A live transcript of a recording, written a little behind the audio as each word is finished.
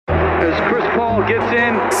as Chris Paul gets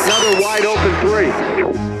in another wide open three.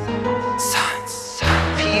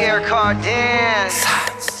 Pierre Cardin.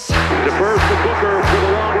 Defers to Booker for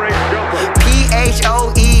the long-range jumper. Phoenix.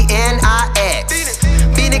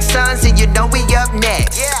 Phoenix Suns, and you know we up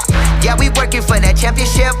next. Yeah, we working for that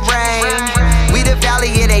championship ring. We the Valley,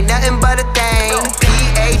 it ain't nothing but a thing.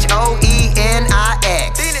 Phoenix.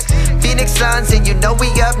 Phoenix Suns, and you know we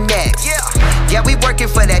up next. Yeah, we working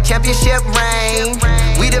for that championship ring.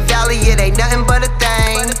 We the Valley, it ain't nothing but a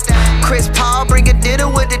thing. Chris Paul bring a dinner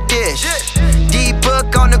with the dish.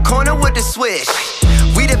 D-Book on the corner with the swish.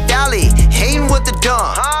 We the Valley, hating with the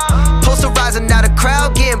dumb. Posterizing, now the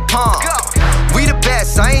crowd getting pumped. We the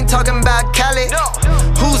best, I ain't talking about Cali.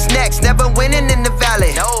 Who's next? Never winning in the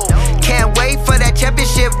Valley. Can't wait for that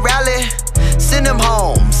championship rally. Send them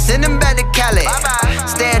home, send them back to Cali.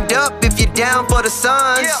 Stand up if you're down for the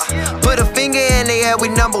Suns. Put a finger in the air, we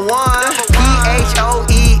number one. Phoenix.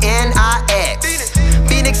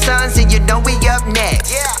 Phoenix Suns, and you know we up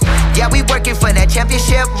next. Yeah, we working for that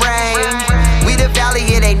championship ring. We the Valley,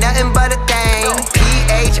 it ain't nothing but a thing.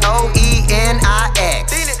 Phoenix.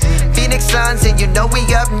 Phoenix Suns, and you know we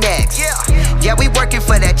up next. Yeah, we working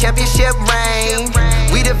for that championship ring.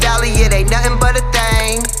 We the Valley, it ain't nothing but a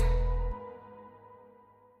thing.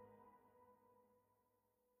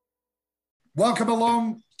 Welcome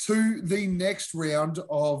along to the next round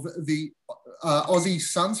of the Aussie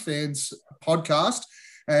Suns Fans podcast.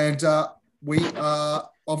 And we are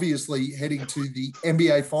obviously heading to the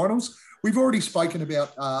NBA Finals. We've already spoken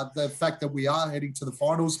about the fact that we are heading to the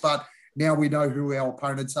finals, but now we know who our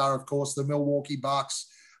opponents are, of course, the Milwaukee Bucks,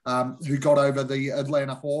 who got over the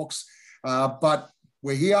Atlanta Hawks. But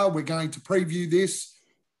we're here. We're going to preview this.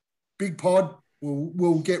 Big pod.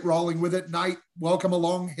 We'll get rolling with it. Nate, welcome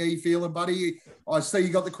along. How you feeling, buddy? I see you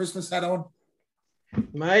got the Christmas hat on.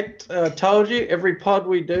 Mate, I told you, every pod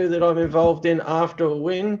we do that I'm involved in after a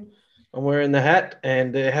win, I'm wearing the hat,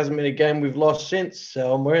 and there hasn't been a game we've lost since,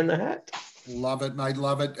 so I'm wearing the hat. Love it, mate.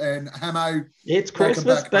 Love it. And Hamo, it's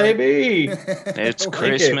Christmas, back, baby. It's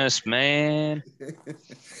Christmas, man.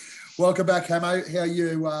 Welcome back, Hamo. How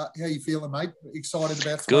you feeling, mate? Excited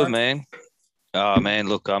about tomorrow? Good, man. Oh man,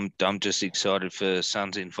 look, I'm just excited for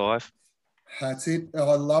Suns in 5. That's it.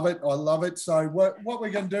 I love it. I love it. So what we're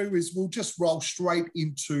going to do is we'll just roll straight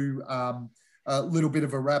into a little bit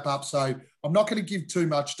of a wrap up. So I'm not going to give too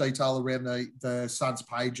much detail around the Suns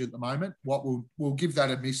page at the moment. We'll give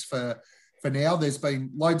that a miss for now. There's been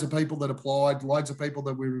loads of people that applied, loads of people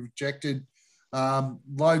that we rejected,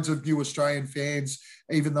 loads of new Australian fans,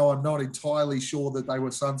 even though I'm not entirely sure that they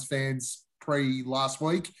were Suns fans pre last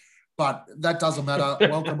week. But that doesn't matter.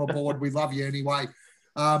 Welcome aboard. We love you anyway.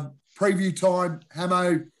 Preview time.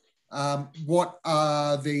 Hamo, what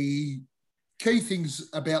are the key things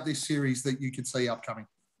about this series that you can see upcoming?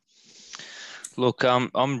 Look,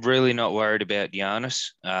 I'm really not worried about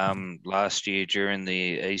Giannis. Last year during the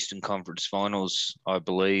Eastern Conference Finals, I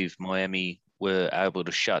believe Miami were able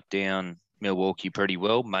to shut down Milwaukee pretty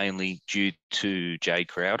well, mainly due to Jay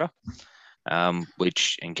Crowder,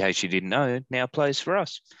 which, in case you didn't know, now plays for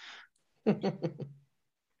us. I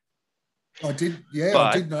did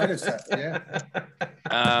notice that.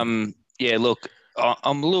 Yeah. Look,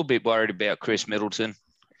 I'm a little bit worried about Chris Middleton,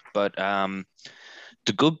 but the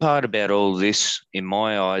good part about all this, in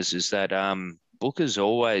my eyes, is that Booker's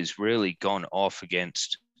always really gone off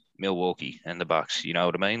against Milwaukee and the Bucks. You know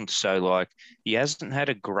what I mean? So, like, he hasn't had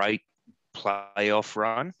a great playoff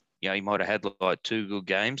run. You know, he might have had like 2 good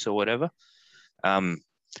games or whatever. I'm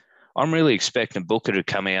really expecting Booker to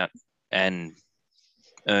come out and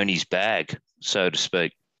earn his bag, so to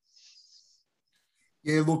speak.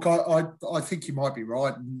 Yeah, look, I think you might be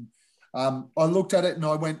right. And I looked at it and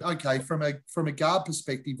I went, okay, from a guard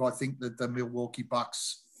perspective, I think that the Milwaukee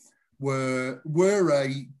Bucks were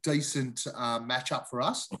a decent matchup for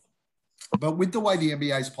us. But with the way the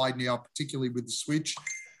NBA's played now, particularly with the switch,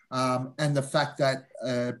 and the fact that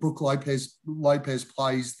Brook Lopez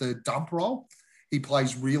plays the dump role, he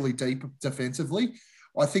plays really deep defensively.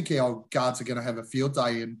 I think our guards are going to have a field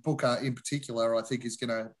day, and Booker in particular, I think, is going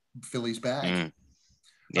to fill his bag.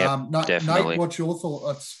 Yeah, definitely. Nate, what's your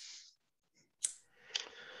thoughts?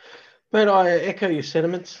 Mate, I echo your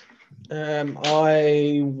sentiments.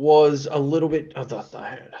 I was a little bit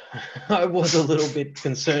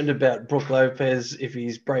concerned about Brook Lopez, if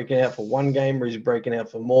he's breaking out for one game or he's breaking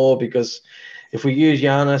out for more, because if we use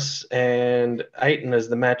Giannis and Ayton as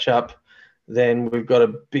the matchup, then we've got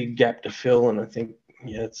a big gap to fill, and I think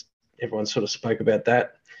everyone sort of spoke about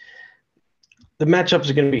that. The matchups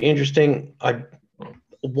are going to be interesting.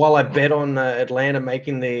 While I bet on Atlanta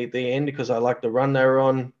making the end because I like the run they were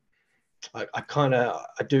on,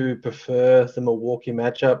 I do prefer the Milwaukee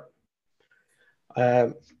matchup.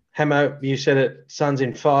 Hamo, you said it, Suns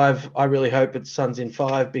in 5. I really hope it's Suns in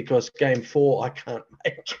 5 because game 4 I can't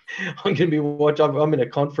make. I'm going to be watching. I'm in a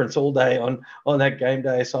conference all day on that game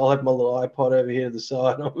day, so I'll have my little iPod over here to the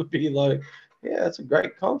side, and I'll be like, yeah, it's a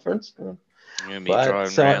great conference. But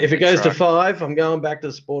so if it goes to 5, I'm going back to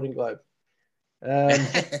the Sporting Globe.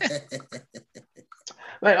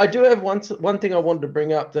 Mate, I do have one thing I wanted to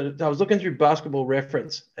bring up. That I was looking through Basketball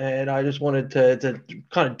Reference, and I just wanted to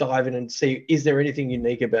kind of dive in and see, is there anything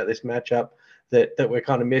unique about this matchup that we're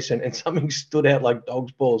kind of missing? And something stood out like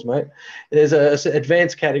dog's balls, mate. There's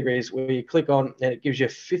advanced categories where you click on, and it gives you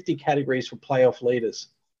 50 categories for playoff leaders.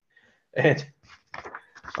 And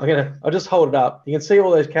I'll just hold it up. You can see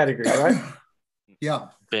all those categories, right? Yeah.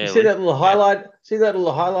 You see that little highlight? See that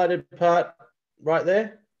little highlighted part right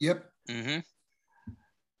there? Yep. Mm-hmm.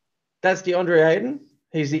 That's DeAndre Ayton.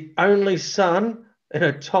 He's the only Sun in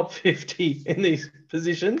a top 50 in these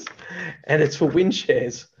positions, and it's for win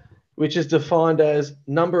shares, which is defined as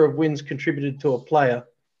number of wins contributed to a player.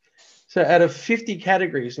 So out of 50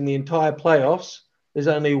 categories in the entire playoffs, there's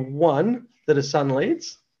only one that a Sun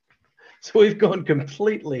leads. So we've gone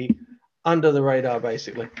completely under the radar,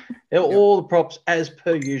 basically. All the props, as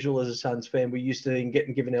per usual as a Suns fan, we're used to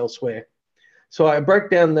getting given elsewhere. So I broke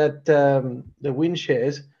down that the win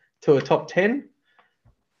shares to a top 10.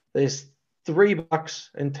 There's 3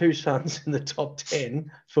 Bucks and 2 Suns in the top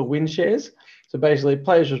 10 for win shares. So basically,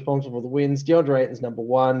 players responsible for the wins. DeAndre Ayton's number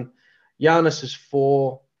 1. Giannis is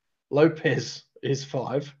 4. Lopez is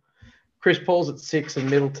 5. Chris Paul's at 6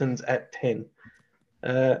 and Middleton's at 10.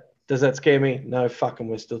 Does that scare me? No, fuck 'em.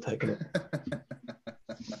 We're still taking it.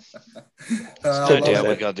 No doubt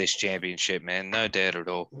we got this championship, man. No doubt at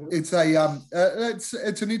all. It's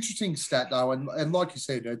it's an interesting stat though, and like you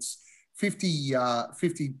said, it's 50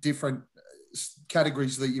 different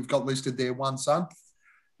categories that you've got listed there. One Sun.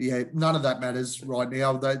 Yeah, none of that matters right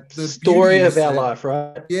now. The story of our life,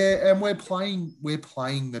 right? Yeah, and we're playing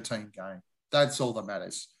the team game. That's all that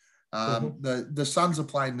matters. The Suns are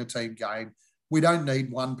playing the team game. We don't need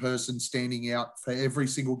one person standing out for every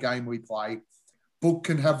single game we play. Book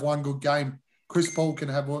can have one good game. Chris Paul can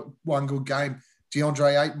have one good game.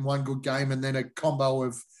 DeAndre Ayton one good game, and then a combo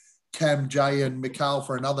of Cam, Jay, and Mikal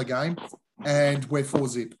for another game, and we're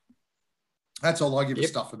 4-zip. That's all I give a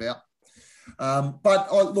stuff about. But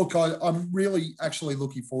I'm really actually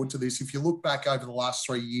looking forward to this. If you look back over the last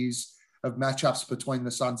 3 years of matchups between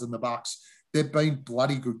the Suns and the Bucks, they've been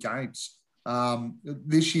bloody good games.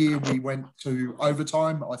 This year we went to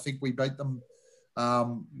overtime. I think we beat them,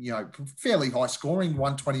 fairly high scoring,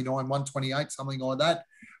 129, 128, something like that.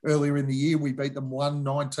 Earlier in the year, we beat them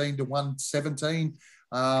 119 to 117.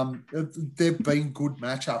 They've been good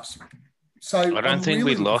matchups. So I don't think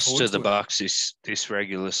we lost to the Bucks this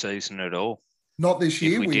regular season at all. Not this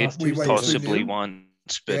year. We went possibly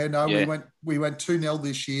once. But we went 2-0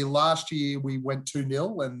 this year. Last year we went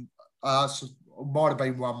 2-0 and might have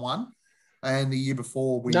been 1-1. And the year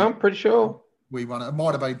before I'm pretty sure we won. It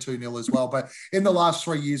might have been 2-0 as well. But in the last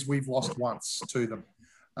 3 years, we've lost once to them.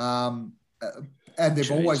 And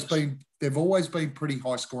they've always been pretty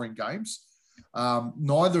high scoring games.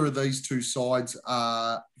 Neither of these two sides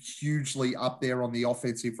are hugely up there on the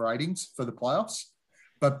offensive ratings for the playoffs,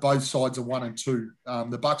 but both sides are 1 and 2.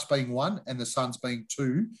 The Bucks being 1 and the Suns being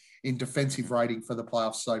 2 in defensive rating for the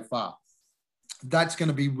playoffs so far. That's going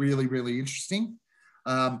to be really, really interesting.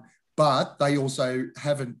 But they also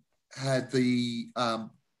haven't had they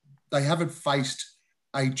haven't faced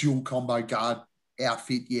a dual combo guard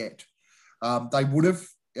outfit yet. They would have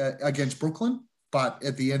against Brooklyn, but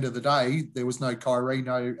at the end of the day, there was no Kyrie,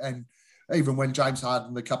 and even when James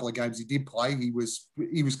Harden, the couple of games he did play, he was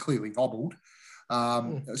clearly hobbled.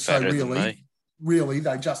 So really,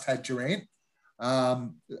 they just had Durant.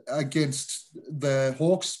 Against the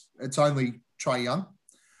Hawks, it's only Trae Young.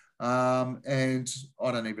 And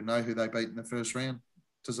I don't even know who they beat in the first round.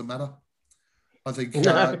 Does it matter? I think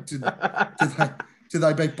did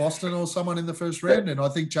they beat Boston or someone in the first round? And I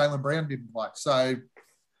think Jaylen Brown didn't play. So,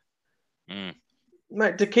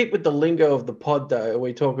 mate, to keep with the lingo of the pod, though,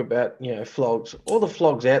 we talk about flogs. All the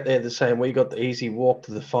flogs out there, the same. We got the easy walk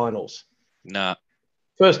to the finals. Nah.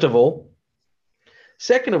 First of all,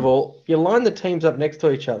 second of all, you line the teams up next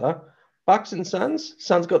to each other. Bucks and Suns.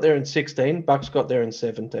 Suns got there in 16. Bucks got there in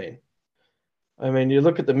 17. I mean, you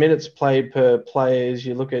look at the minutes played per players.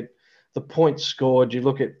 You look at the points scored. You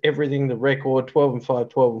look at everything, the record,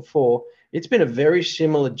 12-5, 12-4. It's been a very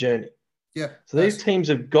similar journey. Yeah. So these teams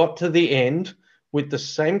have got to the end with the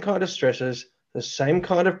same kind of stresses, the same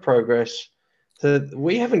kind of progress, So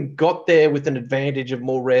we haven't got there with an advantage of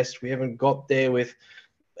more rest. We haven't got there with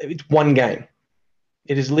it's one game.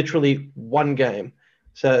 It is literally one game.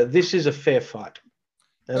 So this is a fair fight.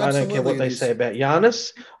 And I don't care what they say about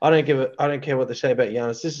Giannis. I don't care what they say about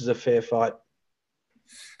Giannis. This is a fair fight.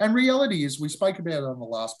 And reality is, we spoke about it on the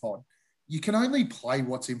last pod. You can only play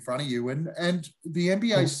what's in front of you, and the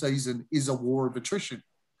NBA season is a war of attrition.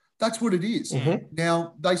 That's what it is. Mm-hmm.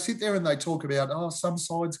 Now, they sit there and they talk about, some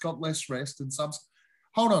sides got less rest and some.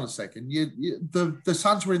 Hold on a second. The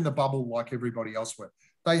Suns were in the bubble like everybody else were.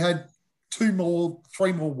 They had 3 more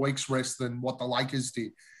weeks rest than what the Lakers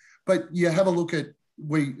did. But you have a look at,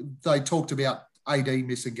 they talked about AD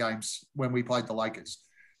missing games when we played the Lakers.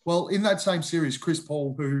 Well, in that same series, Chris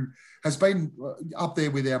Paul, who has been up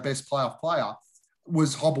there with our best playoff player,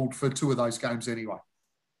 was hobbled for 2 of those games anyway.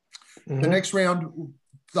 Mm-hmm. The next round,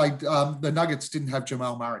 the Nuggets didn't have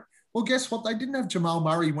Jamal Murray. Well, guess what? They didn't have Jamal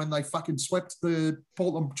Murray when they fucking swept the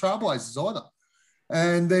Portland Trailblazers either.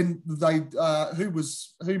 And then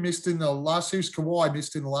who missed in the last series? Kawhi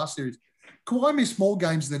missed in the last series. Kawhi missed more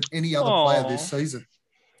games than any other player this season.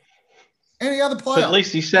 Any other player. But at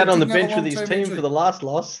least he sat on the bench with his team for the last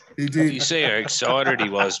loss. He did. You see how excited he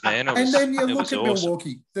was, man. And then you look at awesome.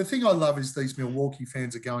 Milwaukee. The thing I love is these Milwaukee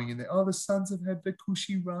fans are going in there. Oh, the Suns have had the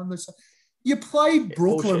cushy run. You played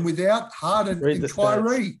Brooklyn without Harden and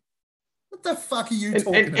Kyrie. Stats. What the fuck are you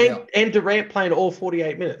talking about? And Durant playing all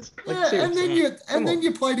 48 minutes. And then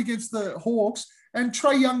you played against the Hawks, and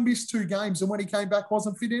Trae Young missed 2 games, and when he came back,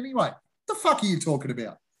 wasn't fit anyway. What the fuck are you talking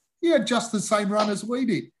about? You had just the same run as we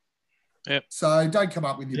did. Yep. So don't come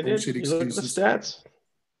up with your bullshit excuses. Look at the stats.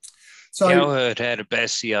 So Cowherd had a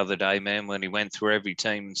best the other day, man, when he went through every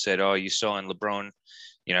team and said, "Oh, you signed LeBron,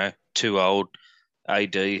 too old.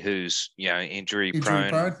 AD, who's injury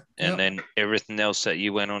prone, and then everything else that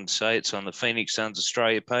you went on to say. It's on the Phoenix Suns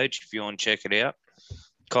Australia page if you want to check it out.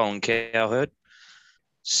 Colin Cowherd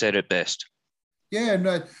said it best. Yeah,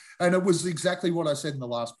 no, and it was exactly what I said in the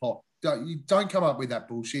last pod. Don't come up with that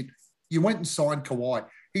bullshit. You went and signed Kawhi.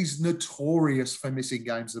 He's notorious for missing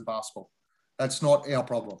games of basketball. That's not our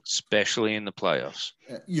problem. Especially in the playoffs.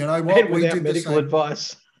 You know what? And without medical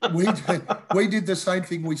advice. we did the same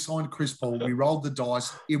thing. We signed Chris Paul. We rolled the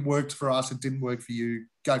dice. It worked for us. It didn't work for you.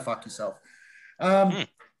 Go fuck yourself.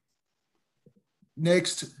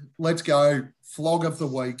 Next, let's go. Flog of the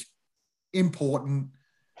week. Important.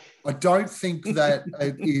 I don't think that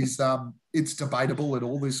it is it's debatable at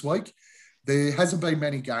all this week. There hasn't been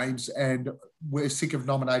many games, and we're sick of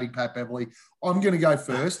nominating Pat Beverley. I'm going to go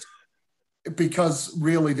first because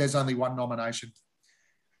really there's only one nomination.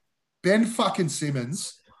 Ben fucking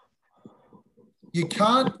Simmons. You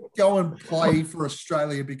can't go and play for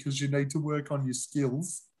Australia because you need to work on your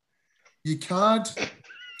skills. You can't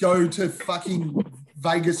go to fucking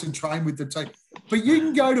Vegas and train with the team. But you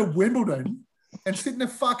can go to Wimbledon and sit in a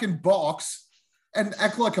fucking box and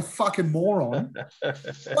act like a fucking moron.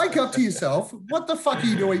 Wake up to yourself. What the fuck are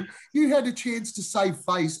you doing? You had a chance to save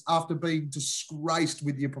face after being disgraced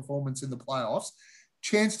with your performance in the playoffs.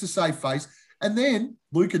 Chance to save face. And then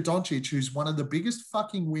Luka Doncic, who's one of the biggest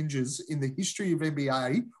fucking whingers in the history of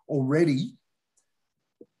NBA already,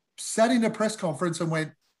 sat in a press conference and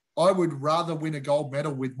went, I would rather win a gold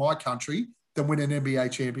medal with my country than win an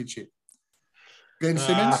NBA championship. Ben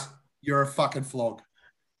Simmons, you're a fucking flog.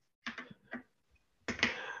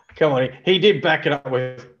 Come on, he did back it up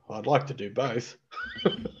with, I'd like to do both.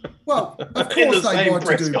 Well, of course they want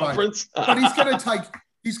to do both. But he's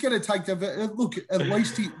going to take the look. At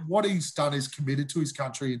least what he's done is committed to his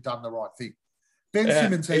country and done the right thing. Ben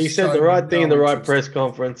Simmons has he said the right thing in the right press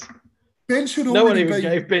conference. Ben should no one even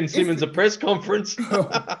gave Ben Simmons a press conference. Oh,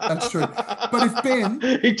 that's true. But if Ben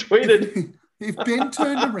he tweeted, if Ben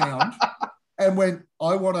turned around and went,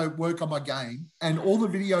 I want to work on my game, and all the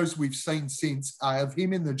videos we've seen since are of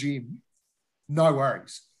him in the gym, no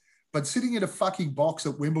worries. But sitting in a fucking box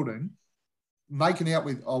at Wimbledon, making out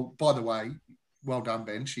with, oh, by the way, well done,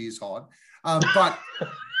 Ben, she is hot. But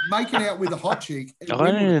making out with a hot chick. I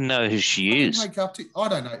don't even know who she is. I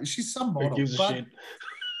don't know. She's some model. But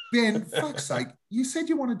Ben, fuck's sake, you said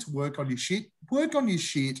you wanted to work on your shit. Work on your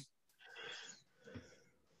shit.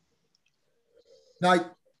 No.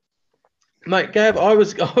 Mate, Gav, I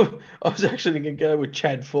was actually going to go with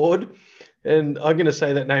Chad Ford, and I'm going to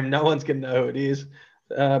say that name. No one's going to know who it is.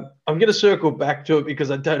 I'm going to circle back to it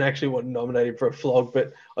because I don't actually want to nominate him for a flog,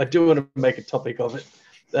 but I do want to make a topic of it.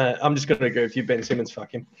 I'm just going to go with you, Ben Simmons,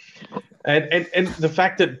 fuck him. And the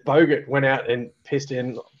fact that Bogut went out and pissed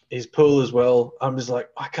in his pool as well, I'm just like,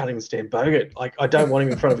 I can't even stand Bogut. Like, I don't want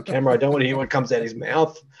him in front of a camera. I don't want to hear what comes out of his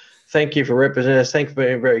mouth. Thank you for representing us. Thank you for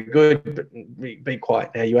being very good, but be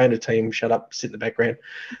quiet now. You own a team. Shut up. Sit in the background.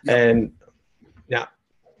 Yep. And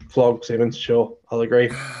flog Simmons. Sure, I'll agree.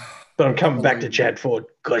 But I'm coming back to Chad Ford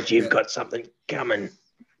because you've got something coming.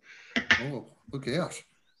 Oh, look out.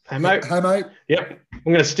 Hey, mate. Hey, mate. Yep. I'm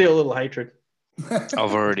going to steal a little hatred. I've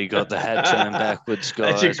already got the hat turned backwards,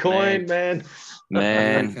 guys. That's your coin, man.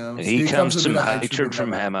 Man, here comes some hatred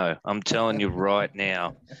from Hamo. I'm telling you right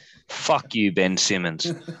now. Fuck you, Ben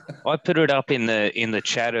Simmons. I put it up in the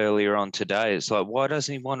chat earlier on today. It's like, why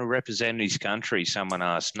doesn't he want to represent his country? Someone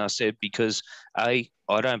asked. And I said, because A,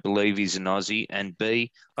 I don't believe he's an Aussie, and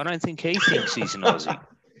B, I don't think he thinks he's an Aussie.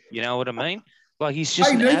 You know what I mean? Like, he's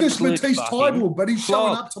just neither's Matisse Tybal, but he's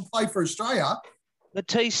showing up to play for Australia.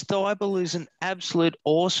 Matisse Tybal is an absolute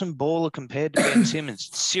awesome baller compared to Ben Simmons.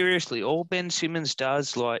 Seriously, all Ben Simmons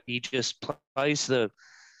does, like, he just plays the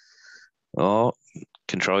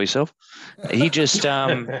control yourself. He just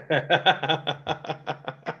I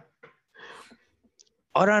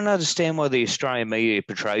don't understand why the Australian media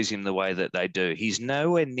portrays him the way that they do. He's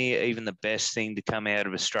nowhere near even the best thing to come out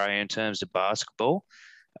of Australia in terms of basketball.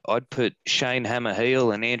 I'd put Shane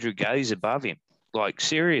Hammerheel and Andrew Gaze above him. Like,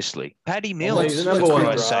 seriously. Paddy Mills. He's the number one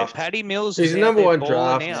draft. Paddy Mills is the number one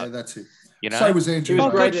draft. Yeah, that's it. You know? So was Andrew.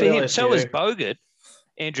 Good for him. So was Bogut.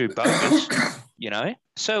 Andrew Bogut. You know?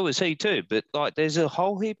 So was he too. But, like, there's a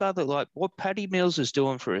whole heap other, like, what Paddy Mills is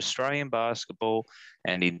doing for Australian basketball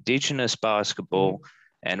and Indigenous basketball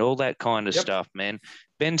and all that kind of stuff, man.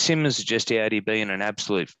 Ben Simmons is just out here being an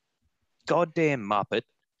absolute goddamn muppet.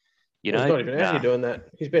 You know? He's not even out here doing that.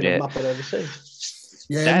 He's been a muppet overseas.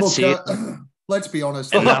 Yeah, that's look, it. Let's be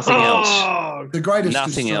honest. And nothing else. The greatest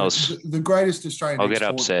nothing else. The greatest Australian I'll get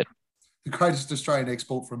upset. The greatest Australian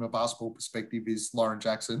export from a basketball perspective is Lauren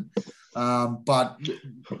Jackson. But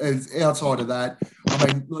outside of that, I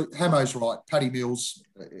mean, look, Hamo's right. Paddy Mills,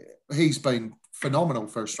 he's been phenomenal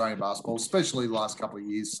for Australian basketball, especially the last couple of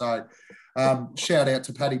years. So shout out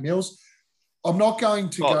to Paddy Mills. I'm not going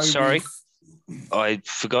to go sorry. with... I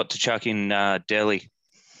forgot to chuck in Delhi.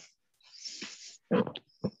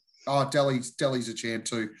 Oh, Delhi's a champ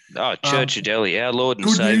too. Oh, Church of Delhi, our Lord and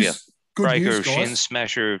Saviour. Breaker of guys. shins,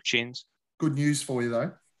 smasher of chins. Good news for you,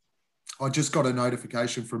 though. I just got a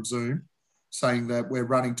notification from Zoom saying that we're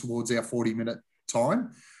running towards our 40-minute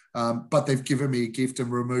time, but they've given me a gift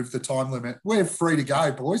and removed the time limit. We're free to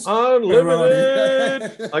go, boys.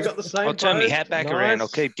 Unlimited. I got the same. I'll turn my hat back around. I'll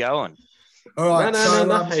keep going. All right.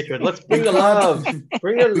 No, hatred. Let's bring the love.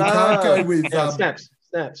 Bring the love. We can't go with snaps.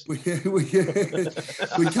 We can't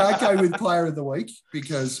go with player of the week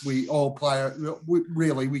because we can't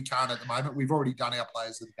at the moment. We've already done our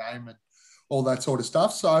players of the game and all that sort of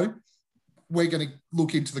stuff. So we're going to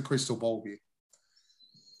look into the crystal ball here.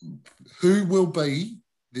 Who will be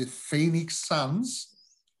the Phoenix Suns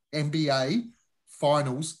NBA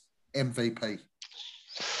Finals MVP?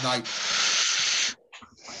 Nate.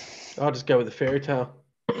 I'll just go with the fairy tale.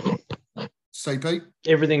 CP?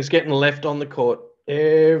 Everything's getting left on the court.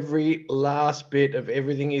 Every last bit of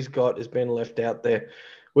everything he's got has been left out there.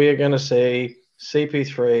 We are going to see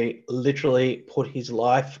CP3 literally put his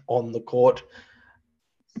life on the court.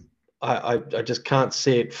 I just can't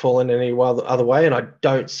see it falling any other way, and I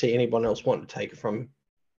don't see anyone else wanting to take it from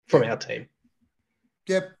our team.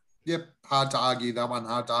 Yep. Hard to argue that one.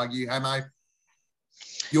 Hard to argue. Hamo,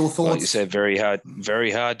 your thoughts? Like you said, very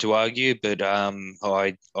hard to argue, but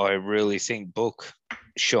I really think Book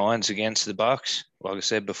shines against the Bucks. Like I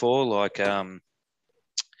said before, look,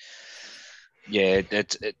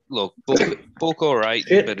 Book all right,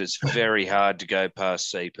 but it's very hard to go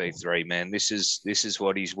past CP3, man. This is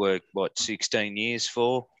what he's worked 16 years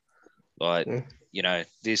for. Like, you know,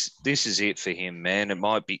 this is it for him, man. It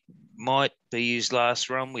might be his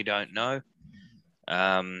last run, we don't know.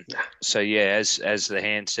 So yeah, as the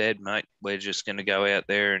hand said, mate, we're just going to go out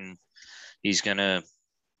there and he's going to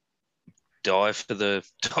die for the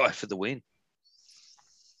win.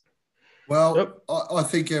 Well, yep. I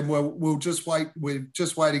think we'll just wait. We're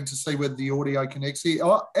just waiting to see whether the audio connects here.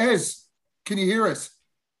 Oh, Ez, can you hear us?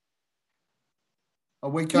 Oh,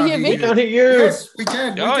 we can't hear you. We can't hear you. Yes, we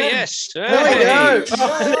can. Oh, yes. There we go.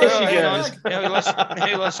 Oh, there she goes. Now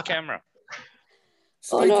he lost camera.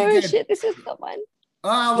 Speak Oh, no, again. shit, this is not mine.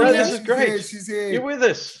 Oh, No, well, this is great. Here, she's here. You're with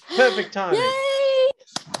us. Perfect timing. Yay!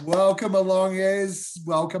 Welcome along, Ez.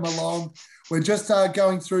 Welcome along. We're just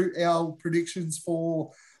going through our predictions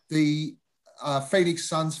for the Phoenix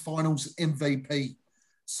Suns Finals MVP.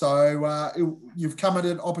 So you've come at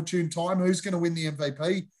an opportune time. Who's going to win the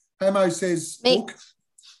MVP? Hamo says Me. Book.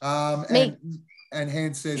 Me. And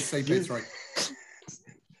Hand says CP3.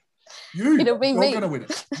 You're It'll be me. going to win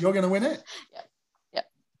it. You're going to win it? Yep.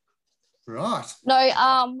 Right. No,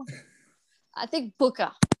 I think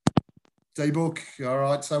Booker. D-Book. All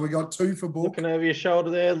right. So we got 2 for Book. Looking over your shoulder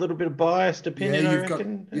there, a little bit of biased opinion, I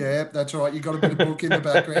reckon. That's right. You've got a bit of Book in the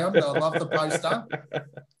background. I love the poster.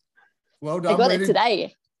 Well done. I got it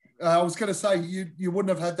today. I was going to say, you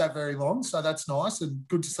wouldn't have had that very long, so that's nice and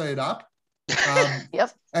good to see it up.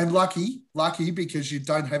 Yep. And lucky because you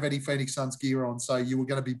don't have any Phoenix Suns gear on, so you were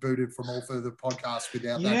going to be booted from all further podcasts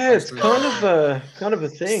without that. Yeah, it's kind of a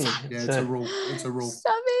thing. Yeah, it's a rule. It's a rule.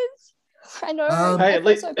 Savage. I know. Hey, at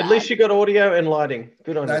least you got audio and lighting.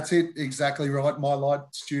 Good on you. That's it. Exactly right. My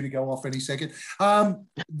light's due to go off any second. My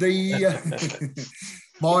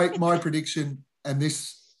prediction, and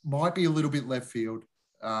this might be a little bit left field,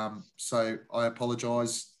 so I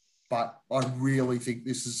apologise, but I really think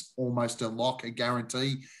this is almost a lock, a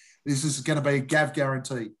guarantee. This is going to be a Gav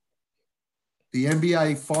guarantee. The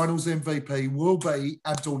NBA Finals MVP will be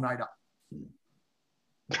Abdul Nader.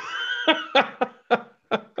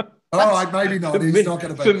 All right, maybe not. He's not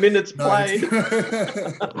going to be. For minutes played. No.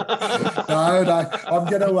 I'm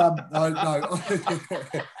going to. No.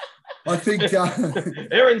 I think.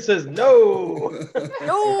 Aaron says no.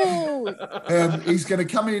 No. He's going to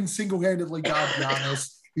come in single-handedly guard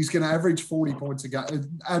Giannis. He's going to average 40 points a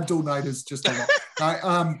game. Abdul Nader's just a lot.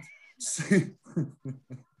 No,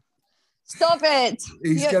 Stop it.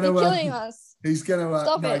 You're killing us. He's going to.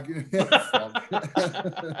 Stop it.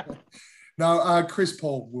 No, Chris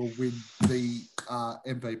Paul will win the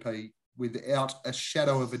MVP without a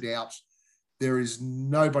shadow of a doubt. There is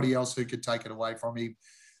nobody else who could take it away from him.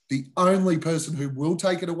 The only person who will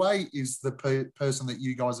take it away is the person that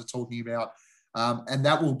you guys are talking about, and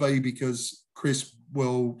that will be because Chris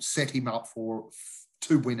will set him up to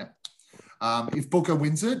win it. If Booker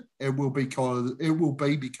wins it, it will be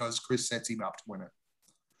because Chris sets him up to win it.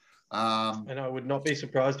 And I would not be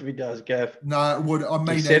surprised if he does, Gav. No, it would. I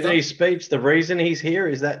mean, he said in his speech, the reason he's here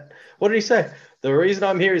is that. What did he say? The reason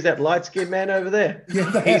I'm here is that light-skinned man over there.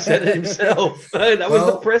 Yeah. He said it himself. That was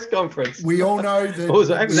the press conference. We all know that. It was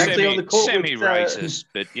actually on the court. Semi-racist,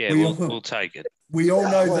 but yeah, we'll take it. We all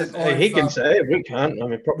know that. He can say it. We can't. I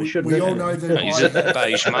mean, probably shouldn't. We all know that. He's a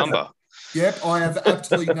beige mamba. Yep, I have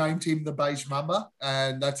aptly named him the beige mamba,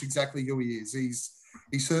 and that's exactly who he is. He's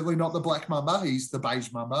certainly not the black mamba. He's the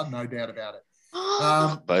beige mamba, no doubt about it.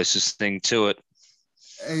 Closest thing to it.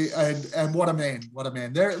 And what a man.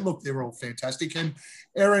 They're all fantastic. And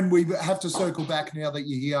Aaron, we have to circle back now that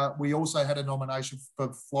you're here. We also had a nomination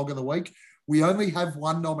for Flog of the Week. We only have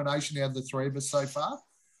one nomination out of the 3 of us so far,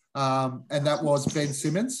 and that was Ben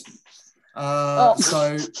Simmons.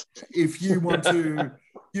 So if you want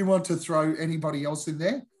to throw anybody else in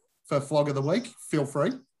there for Flog of the Week, feel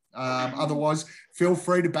free. Otherwise, feel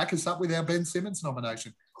free to back us up with our Ben Simmons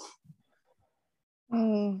nomination.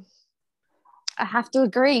 I have to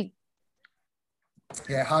agree.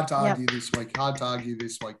 Yeah, hard to argue this week.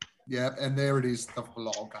 Yeah, and there it is, the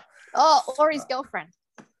flogger. Oh, or his girlfriend.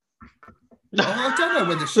 I don't know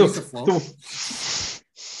whether she's a flog.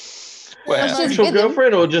 Well, actual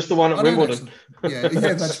girlfriend or just the one at Wimbledon? Yeah,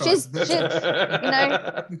 that's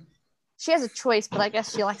right. She has a choice, but I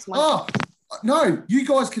guess she likes mine. Oh, no, you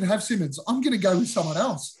guys can have Simmons. I'm going to go with someone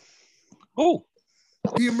else. Oh.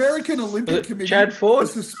 The American Olympic Committee Chad Ford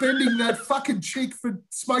is suspending that fucking chick for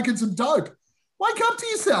smoking some dope. Wake up to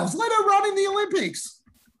yourselves. Let her run in the Olympics.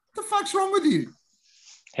 What the fuck's wrong with you?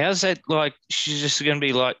 How's that like? She's just going to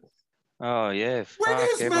be like, oh, yeah, when fuck,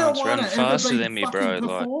 has everyone's running marijuana faster ever than been me, bro.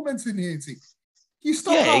 Like, performance enhancing? You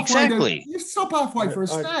stop Yeah, halfway exactly. You stop halfway for a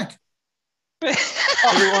snack.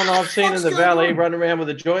 Everyone I've seen in the valley run around with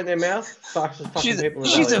a joint in their mouth. she's people the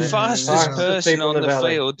valley, fastest man. person on the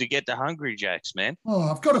valley. field to get to Hungry Jacks, man. Oh,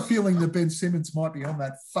 I've got a feeling that Ben Simmons might be on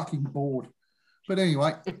that fucking board. But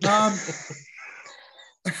anyway, oh,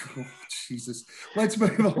 Jesus. Let's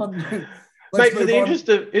move on. Mate, for the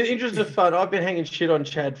interest of fun, I've been hanging shit on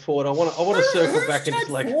Chad Ford. I want to circle back and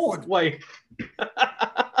just like, wait.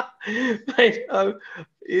 Mate,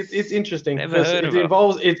 it's interesting. Never heard of it.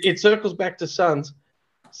 It circles back to Suns.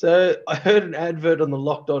 So I heard an advert on the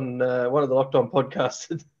Locked On, one of the Locked On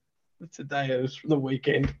podcasts today. It was from the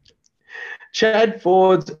weekend. Chad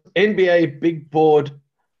Ford's NBA Big Board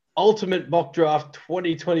Ultimate Mock Draft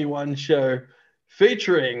 2021 show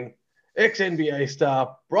featuring ex-NBA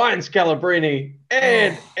star Brian Scalabrine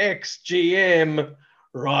and ex-GM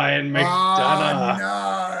Ryan McDonough.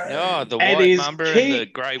 Oh, the white mamba and the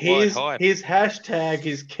great white hype. His hashtag,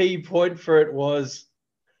 his key point for it was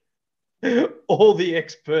all the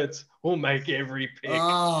experts will make every pick.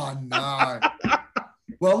 Oh, no.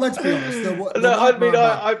 Well, let's be honest.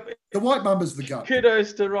 The white mamba's the goat.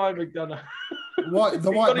 Kudos to Ryan McDonough. White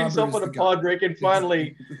got Mamba himself is on the a goat. pod wreck and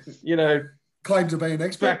finally, Claim to be an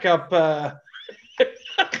expert. back up.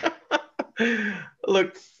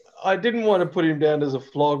 Look, I didn't want to put him down as a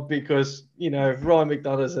flog because, Ryan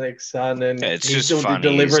McDonough's an ex-son and Yeah, it's he just still funny, did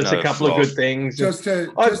deliver it's us a no couple of flog. good things.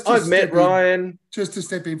 I've met Ryan. Just to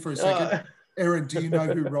step in for a second. Aaron, do you know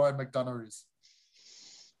who Ryan McDonough is?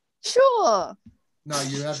 Sure. No,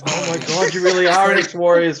 you have no Oh my idea. God, you really are an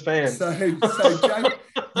ex-Warriors fan. So James,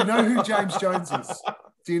 you know who James Jones is?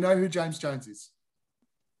 Do you know who James Jones is?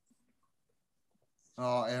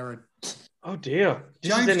 Oh, Aaron. Oh dear,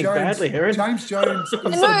 this James is ending Jones. badly, Aaron. James Jones is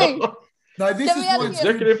No. no. This Get is me out why of it's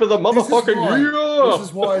here. good. Executive for the motherfucking year. This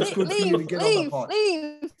is why it's good for you to get on the pod.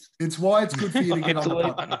 Leave. It's why it's good for you to get Get on the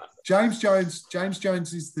to pod. leave. James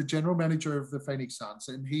Jones is the general manager of the Phoenix Suns,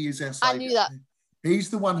 and he is our I savior. knew that. He's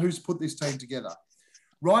the one who's put this team together.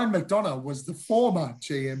 Ryan McDonough was the former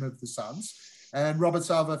GM of the Suns, and Robert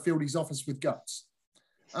Sava filled his office with goats.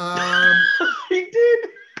 He did.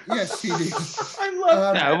 Yes, he did. I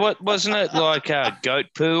love No, what wasn't it like goat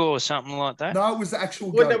poo or something like that? No, it was the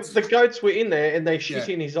actual when goats. the goats were in there and they shit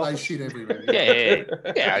Yeah, in his they office. shit everywhere.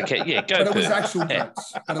 Yeah, okay, yeah, goat But it poo. was actual Yeah.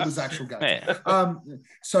 goats. But it was actual goats. Yeah.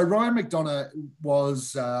 So Ryan McDonough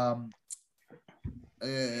was a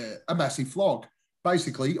massive flog,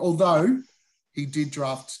 basically, although he did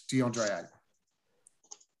draft DeAndre Ayton.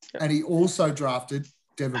 And he also drafted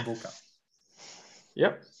Devin Booker.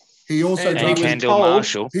 Yep. He also And And drafted Kendall told-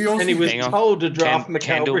 Marshall. He also And he was Hang on. told to draft Mikal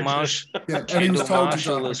Kendall Bridges. Marshall. yeah, and he was Kendall told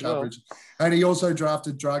Marshall to as draft well. coverage. And he also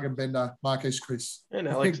drafted Dragon Bender, Marcus Chris, And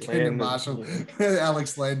Alex Kendall Len. Marshall,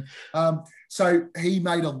 Alex Len. So he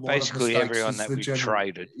made a lot Basically of mistakes. everyone as that the we general-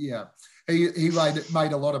 traded. Yeah, he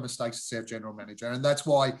made a lot of mistakes as our general manager, and that's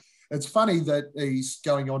why it's funny that he's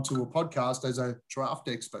going onto a podcast as a draft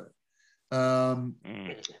expert.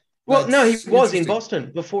 Well, no, he That's was in interesting.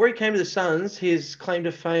 Boston. Before he came to the Suns, his claim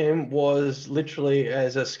to fame was literally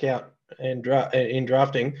as a scout and in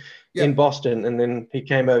drafting Yeah. in Boston. And then he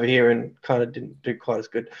came over here and kind of didn't do quite as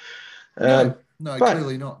good. No, but-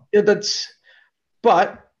 clearly not. Yeah,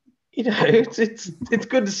 but it's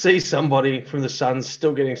good to see somebody from the Suns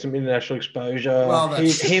still getting some international exposure. Well,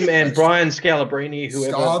 that's- him and Brian Scalabrine,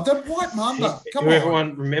 Oh, the White Mamba. Come who on.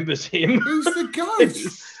 everyone remembers him. He's the goat.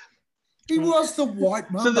 He was the White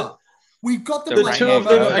Mamba. We've got the, The Black two of Mamba,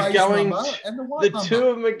 them the are Beige going Mamba, and the White The Mamba. two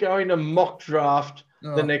of them are going to mock draft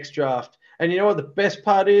Oh, the next draft. And you know what the best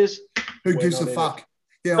part is? who we're gives a not in fuck?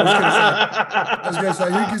 Yeah, I was going to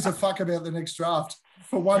say, who gives a fuck about the next draft?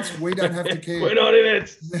 For once, we don't have to care. We're not in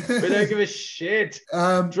it. We don't give a shit.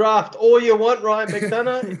 Um, Draft all you want, Ryan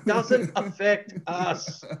McDonough. It doesn't affect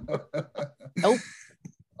us. Nope.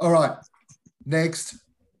 all right. Next,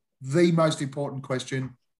 the most important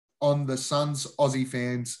question on the Suns Aussie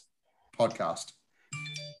Fans podcast.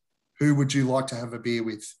 Who would you like to have a beer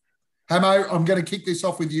with? Hamo, I'm going to kick this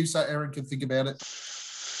off with you so Aaron can think about it.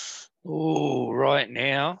 Oh, right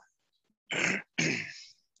now,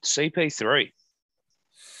 CP3.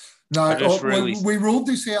 No, I just really- we ruled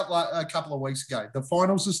this out like a couple of weeks ago. The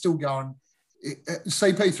finals are still going.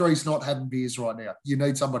 CP3 is not having beers right now. You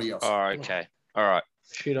need somebody else. Oh, okay. All right.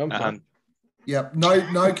 Shit, I'm fine. Yep.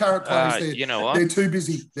 No current players there. You know what? They're too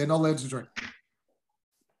busy. They're not allowed to drink.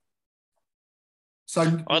 So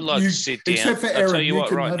I'd like to sit down. Except for I'll Aaron, tell you you what,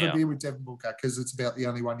 can right have now. a beer with Devin Booker because it's about the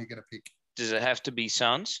only one you're going to pick. Does it have to be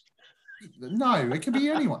Suns? No, it can be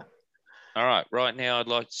anyone. All right. Right now, I'd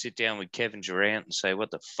like to sit down with Kevin Durant and say,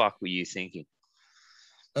 what the fuck were you thinking?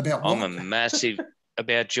 About I'm what? a massive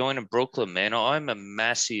about joining Brooklyn, man. I'm a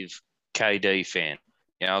massive KD fan.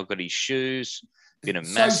 You know, I've got his shoes. Been a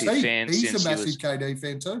massive So's he. fan He's since a he massive was. KD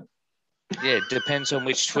fan too. Yeah, it depends on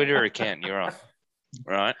which Twitter account you're on,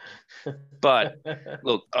 right? But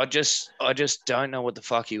look, I just don't know what the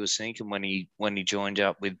fuck he was thinking when he joined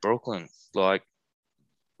up with Brooklyn. Like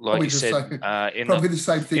Probably you the said, same- in Probably the the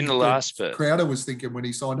same thing in the that last bit. Crowder was thinking when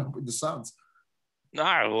he signed up with the Suns. No,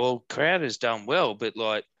 well, Crowder's done well, but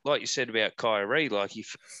like you said about Kyrie, like he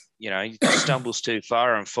stumbles too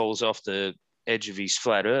far and falls off the edge of his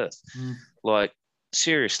flat earth. Mm. Like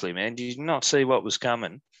seriously, man, did you not see what was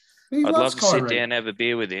coming? He I'd loves love to sit Kyrie. down and have a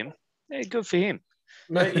beer with him. Yeah, good for him.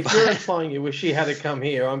 Mate, if you're implying you wish he had to come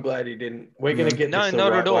here, I'm glad he didn't. We're going to get No, this the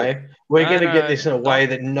not right at all. way. We're No, going to no, get this in a way not-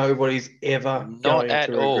 that nobody's ever Not going at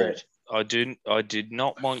to all. regret. I did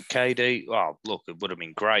not want KD. Oh, look, it would have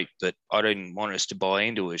been great, but I didn't want us to buy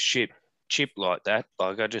into a chip like that.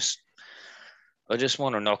 Like I just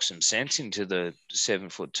want to knock some sense into the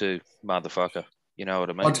 7'2" motherfucker. You know what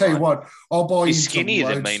I mean? I'll tell you Like, what, I'll buy he's into skinnier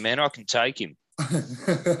than loads. me, man. I can take him.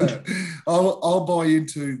 I'll buy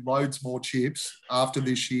into loads more chips after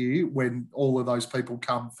this year when all of those people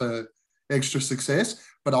come for extra success,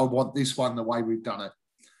 but I want this one the way we've done it.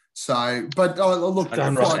 So, but look,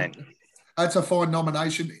 100%. that's a fine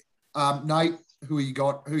nomination. Nate, who you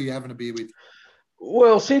got? Who are you having a beer with?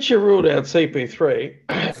 Well, since you ruled out CP3,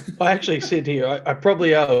 I actually said here I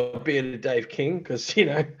probably owe a beer to Dave King because,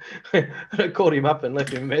 I called him up and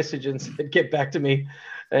left him a message and said, get back to me.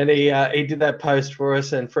 And he did that post for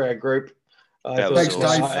us and for our group. Thanks,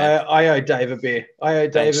 Dave. I owe Dave a beer.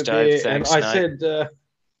 Thanks, Dave. And Thanks, I Nate. said,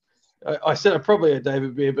 I said I probably owe Dave a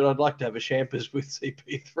beer, but I'd like to have a Champers with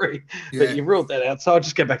CP3. Yeah. But you ruled that out, so I'll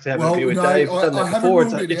just go back to having a beer with no, Dave. I Done that haven't before.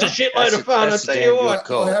 ruled it It's a out. shitload of fun, That's I a tell you damn what. good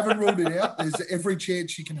call. I haven't ruled it out. There's every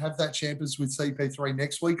chance you can have that Champers with CP3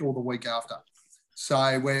 next week or the week after. So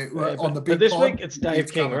we're on the big But this pod, week it's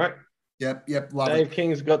Dave King, coming. right? Yep, love Dave it.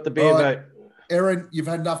 King's got the beer Right. vote. Erin, you've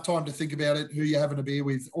had enough time to think about it. Who you having a beer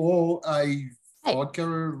with, or a vodka,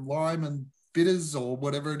 lime, and bitters, or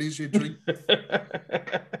whatever it is you drink?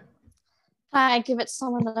 I give it to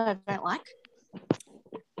someone that I don't like.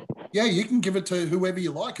 Yeah, you can give it to whoever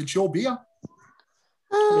you like. It's your beer.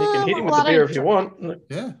 You can hit him with well, the I beer don't- if you want.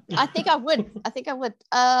 Yeah. I think I would.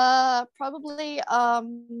 Probably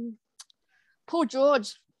Paul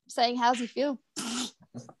George saying, how's he feel?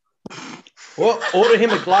 Well, order him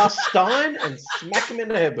a glass stein and smack him in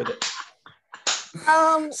the head with it.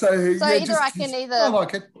 So either I can I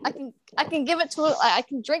like it. I can give it to I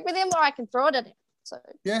can drink with him or I can throw it at him. So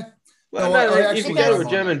Yeah. Well, No, I if actually you go don't to a mind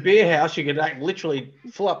German it. beer house, you could literally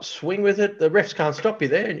full up swing with it. The refs can't stop you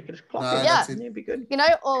there, and you can just clock No, it. Yeah. that's it. It'd be good.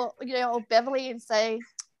 or Beverly and say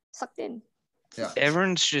sucked in. Yeah.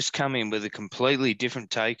 Everyone's just come in with a completely different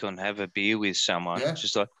take on have a beer with someone. Yeah.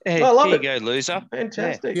 Just like, hey, I love here it. you go, loser.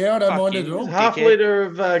 Fantastic. Yeah, I don't Fuck mind you. it at all. Half dickhead. liter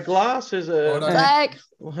of glass is I a don't- Like,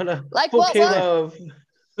 full what? kilo of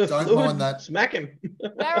Don't fluid. mind that. Smack him.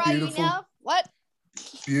 Where are you Beautiful. now? What?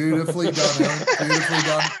 Beautifully done, Aaron. Beautifully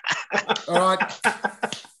done. All right.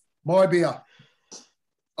 My beer.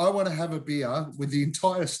 I want to have a beer with the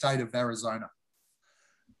entire state of Arizona.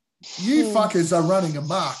 You fuckers are running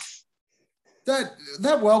amok.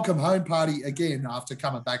 That welcome home party again after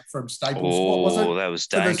coming back from Staples. What was Oh, it? that was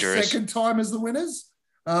For the dangerous. second time as the winners.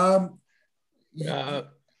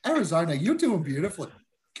 Arizona, you're doing beautifully.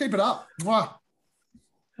 Keep it up. Mwah.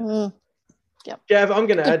 Gav, I'm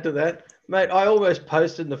going to add to that. Mate, I almost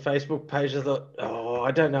posted in the Facebook page. I thought,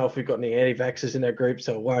 I don't know if we've got any anti-vaxxers in our group,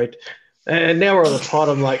 so I won't. And now we're on the pod.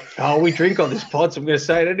 I'm like, we drink on this pod, so I'm going to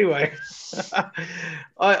say it anyway.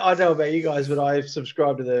 I know about you guys, but I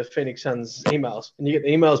subscribe to the Phoenix Suns emails, and you get the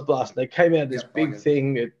emails blast. They came out this big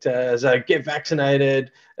thing that get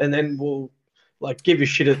vaccinated, and then we'll give you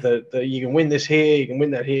shit at the you can win this here, you can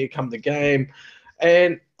win that here, come to the game.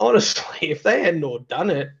 And honestly, if they hadn't all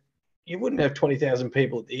done it, you wouldn't have 20,000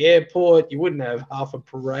 people at the airport. You wouldn't have half a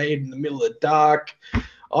parade in the middle of the dark.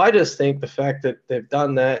 I just think the fact that they've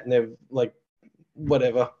done that and they've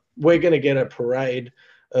whatever, we're going to get a parade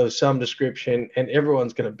of some description and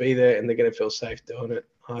everyone's going to be there and they're going to feel safe doing it.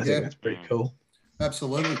 I think that's pretty cool.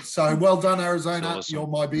 Absolutely. So well done, Arizona. Awesome. You're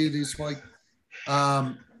my beer this week.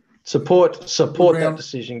 Support Good that round.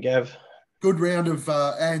 decision, Gav. Good round of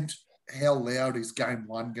and how loud is game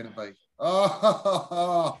one going to be?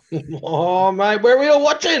 Oh, Oh, mate, where are we all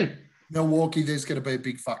watching? Milwaukee, there's going to be a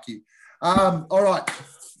big fuck you. All right,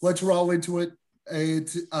 let's roll into it.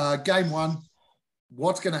 It's game one.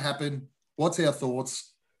 What's going to happen? What's our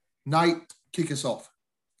thoughts? Nate, kick us off.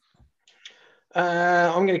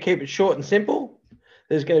 I'm going to keep it short and simple.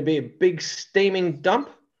 There's going to be a big steaming dump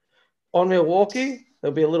on Milwaukee.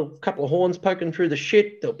 There'll be a little couple of horns poking through the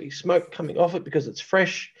shit. There'll be smoke coming off it because it's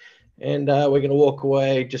fresh. And we're going to walk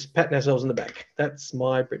away just patting ourselves in the back. That's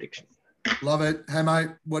my prediction. Love it. Hey, mate,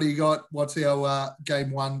 what do you got? What's our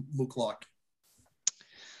game one look like?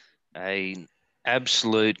 An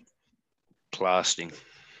absolute blasting.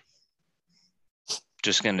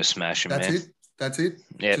 Just going to smash him, man. That's it.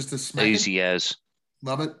 Yep. Just a smack. Easy as.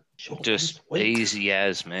 Love it. Just easy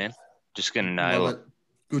as, man. Just going to nail Love it. it.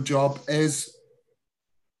 Good job, Ez.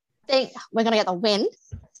 Think we're gonna get the win,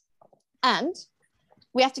 and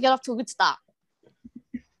we have to get off to a good start.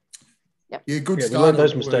 Yeah, good Yeah, we start. learned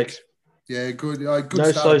those at work. mistakes. Yeah, good. Good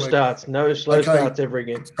No start slow at work. starts. No slow Okay. starts ever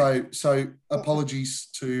again. So apologies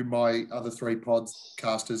to my other three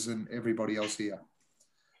podcasters and everybody else here.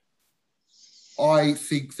 I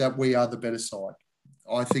think that we are the better side.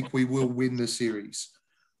 I think we will win the series.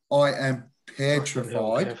 I am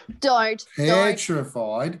petrified Don't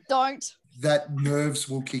that nerves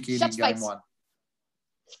will kick in Shut game face. one.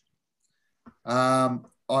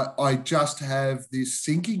 I just have this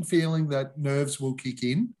sinking feeling that nerves will kick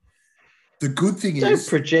in. The good thing Don't is,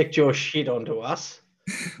 project your shit onto us.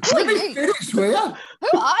 let me finish, will ya? Who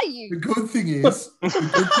Who are The you? good thing is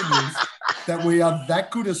that we are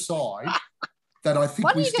that good a side that I think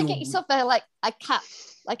Why don't we you go still. get yourself a cap,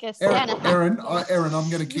 like a Aaron, Santa hat? Aaron, I'm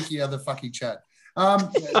going to kick you out of the fucking chat.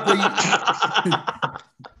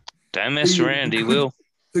 Don't mess around, he good- will.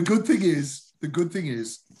 The good thing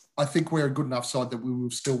is, I think we're a good enough side that we will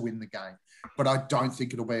still win the game, but I don't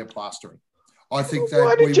think it'll be a plastering. I think that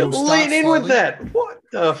Why we did you will start lean in with slowly. that? What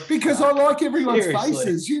the Because fuck? I like everyone's Seriously.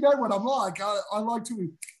 faces. You know what I'm like. I like to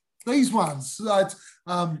these ones. That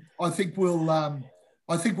I think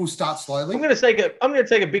we'll start slowly. I'm gonna take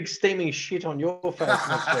a big steaming shit on your face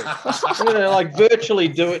next week. I'm gonna like virtually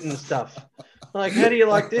do it and stuff. Like, how do you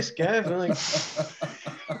like this, Gav? I'm like,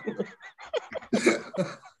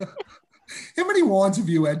 How many wines have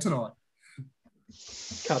you had tonight?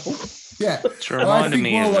 couple. Yeah, It's reminding think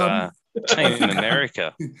me of we'll, Team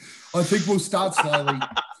America. I think we'll start slowly.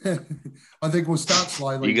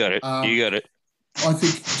 You got it. You got it. I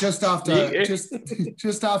think just after Yeah.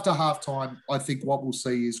 just after half time, I think what we'll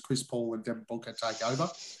see is Chris Paul and Devin Booker take over.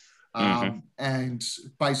 And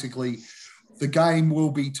basically the game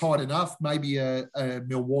will be tight enough, maybe a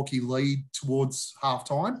Milwaukee lead towards half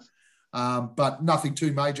time. But nothing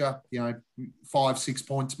too major, 5-6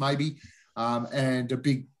 points maybe. And a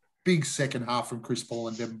big second half from Chris Paul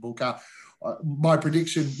and Devin Booker. My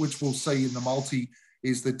prediction, which we'll see in the multi,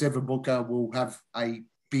 is that Devin Booker will have a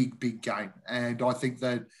big game. And I think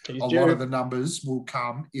that lot of the numbers will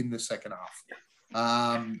come in the second half.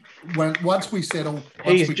 Once we settle...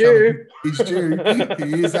 He's due. He's due.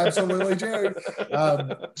 He is absolutely due.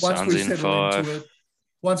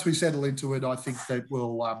 Once we settle into it, I think that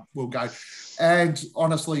we'll go. And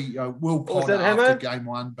honestly, we'll What was ponder that, after Hammer? game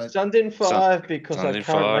one. But Suns in 5 because Suns I in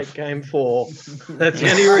can't 5. make game 4. That's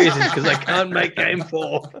the only reason, because I can't make game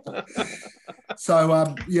 4. so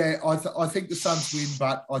I think the Suns win,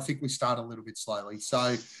 but I think we start a little bit slowly.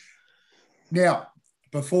 So now,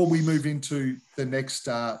 before we move into the next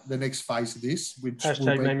phase of this, which will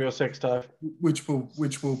Hashtag be, name your sex type. which will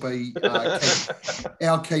be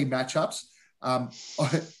our key matchups.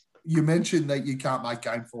 You mentioned that you can't make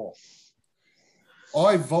game 4.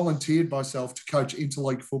 I volunteered myself to coach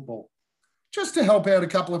interleague football just to help out a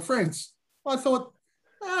couple of friends. I thought,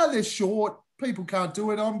 they're short. People can't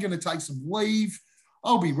do it. I'm going to take some leave.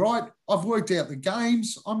 I'll be right. I've worked out the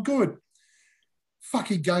games. I'm good.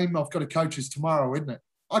 Fucking game I've got to coach is tomorrow, isn't it?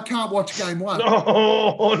 I can't watch game 1.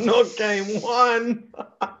 No, not game 1.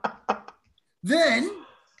 Then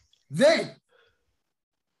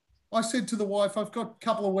I said to the wife, I've got a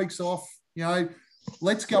couple of weeks off,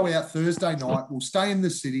 let's go out Thursday night. We'll stay in the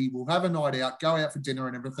city. We'll have a night out, go out for dinner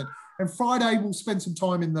and everything. And Friday we'll spend some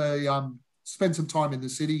time in the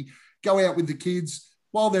city, go out with the kids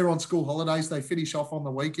while they're on school holidays. They finish off on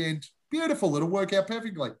the weekend. Beautiful. It'll work out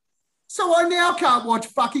perfectly. So I now can't watch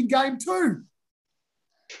fucking game 2.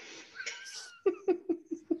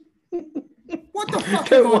 What the fuck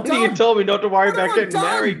have I What you done? told me not to worry What have about I getting done?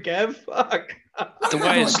 married, Gav. Fuck. What The have way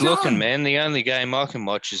I it's done? looking, man, the only game I can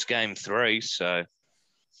watch is game 3. So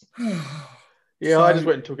Yeah, I just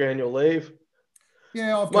went and took annual leave.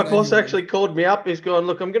 Yeah, I've My got boss annual actually called me up. He's gone,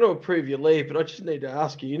 look, I'm going to approve your leave, but I just need to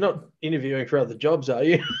ask you, you're not interviewing for other jobs, are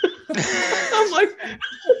you? I'm like,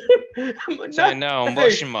 say no, I'm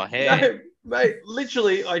washing my hair. No, mate,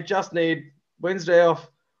 literally, I just need Wednesday off.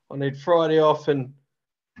 I need Friday off, and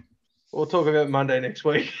we'll talk about Monday next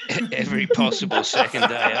week. Every possible second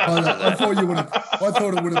day after I that. thought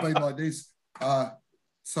it would have been like this.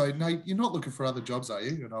 So Nate, you're not looking for other jobs, are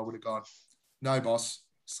you? And I would have gone, no, boss.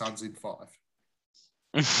 Suns in 5.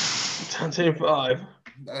 Suns in 5.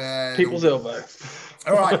 People's elbow.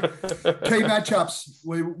 All right. Key matchups.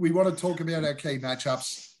 We want to talk about our key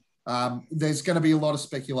matchups. There's going to be a lot of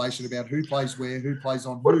speculation about who plays where, who plays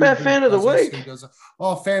on. What about fan of the week?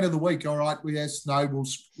 Fan of the week. All right.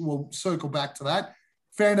 We'll circle back to that.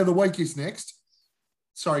 Fan of the week is next.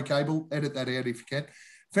 Sorry, Cable. Edit that out if you can.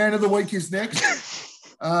 Fan of the week is next.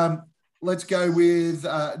 Let's go with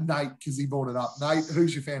Nate because he brought it up. Nate,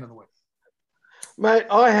 who's your fan of the week? Mate,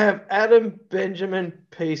 I have Adam Benjamin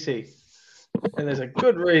PC, and there's a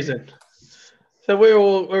good reason. So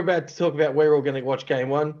we're about to talk about where we're all going to watch game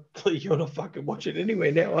 1. You're not fucking watching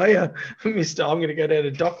anywhere now, are you, Mister? I'm going to go down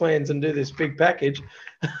to Docklands and do this big package.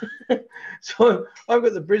 So I've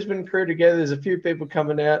got the Brisbane crew together. There's a few people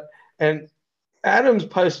coming out, and Adam's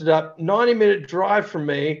posted up 90-minute drive from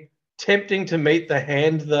me. Tempting to meet the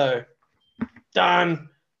hand though. Done.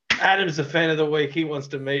 Adam's the fan of the week. He wants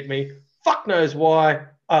to meet me. Fuck knows why.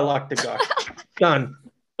 I like the guy. Done.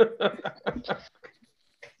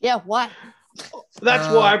 Yeah, why? That's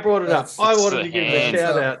why I brought it up. That's- I it's wanted the to give him a hands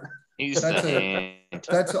shout up. out. He's the hand.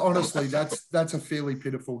 That's honestly, that's a fairly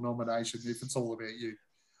pitiful nomination if it's all about you.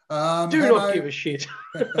 Do not give a shit.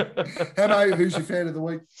 Hamo, who's your fan of the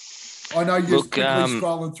week? I know you're quickly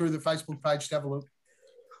scrolling through the Facebook page to have a look.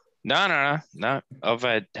 No. I've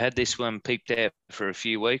had this one peeped out for a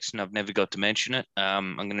few weeks, and I've never got to mention it.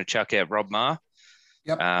 I'm going to chuck out Rob Maher.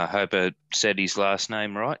 Yep. Hope I said his last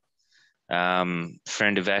name right.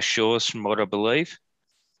 Friend of Ash Shaw's, from what I believe.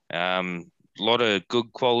 Lot of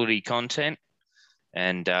good quality content,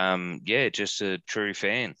 and just a true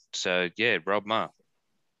fan. So Rob Maher.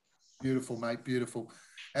 Beautiful, mate. Beautiful.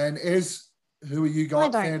 And Ez, who are you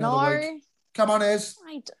got fan of the week? Come on, Ez.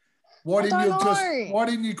 Why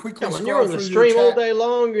didn't you quickly scroll you're on through the stream chat? all day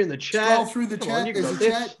long, you're in the chat. Scroll through the chat. On, There's a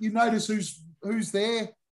chat. You notice who's there.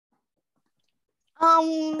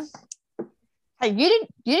 Hey, you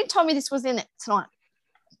didn't tell me this was in it tonight.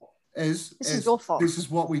 This is your fault. This is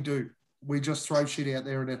what we do. We just throw shit out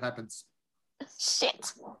there and it happens.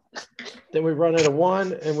 Shit. Then we run out of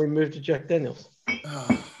wine and we move to Jack Daniels.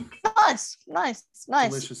 Nice.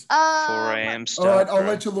 Delicious. 4 a.m. start. All right, I'll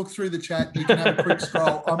let you look through the chat. You can have a quick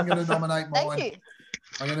scroll. I'm going to nominate mine. Thank you.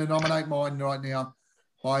 I'm going to nominate mine right now.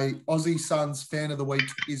 My Aussie Suns fan of the week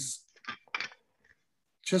is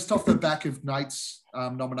just off the back of Nate's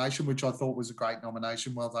nomination, which I thought was a great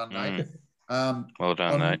nomination. Well done, Nate. Well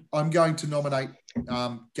done, Nate. I'm going to nominate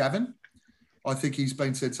Gavin. I think he's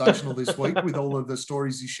been sensational this week with all of the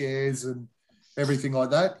stories he shares and everything like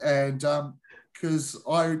that. And because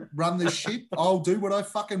I run this ship, I'll do what I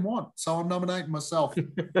fucking want. So I'm nominating myself.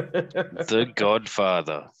 The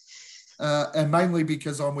Godfather. And mainly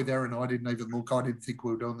because I'm with Aaron. I didn't even look. I didn't think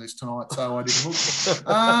we were doing this tonight, so I didn't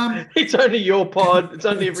look. It's only your pod. It's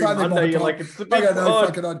only every Monday. You're like, it's the big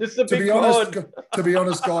pod. It's the big pod. To be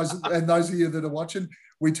honest, guys, and those of you that are watching,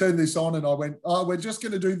 we turned this on and I went, we're just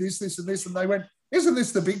going to do this, this, and this. And they went, isn't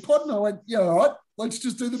this the big pod? And I went, yeah, all right, let's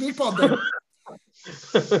just do the big pod then.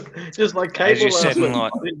 Just like cable.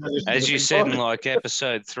 As you said in like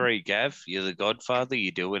episode 3, Gav, you're the Godfather.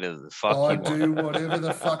 You do whatever the fuck I you want. do whatever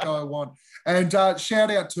the fuck I want. And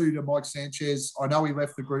shout out to Mike Sanchez. I know he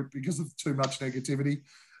left the group because of too much negativity.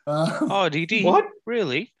 Did he? What?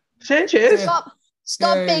 Really? Sanchez?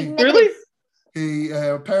 Stop being negative. Really? He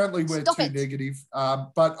apparently went too negative,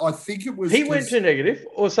 but I think it was... He went too negative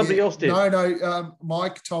or somebody else did? No.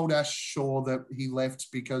 Mike told Ash Shaw that he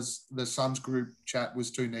left because the Suns group chat was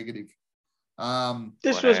too negative.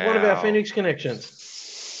 This was one of our Phoenix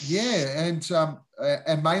connections. Yeah,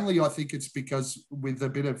 and mainly I think it's because with a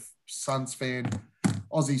bit of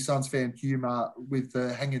Aussie Suns fan humour with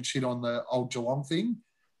the hanging shit on the old Geelong thing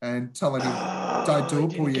and telling him, don't do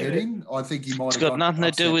it, pull your head in. I think he might It's have got nothing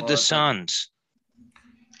to do with the Suns.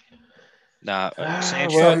 No, it's an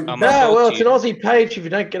Aussie page if you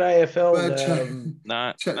don't get AFL.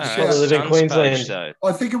 I live in Queensland.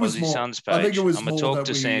 I think it was more. Suns page. I'm going to talk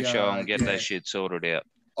to Sancho and get that shit sorted out.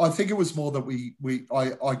 I think it was more that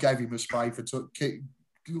I gave him a spray for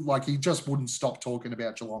like he just wouldn't stop talking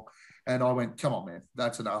about Geelong, and I went, come on, man,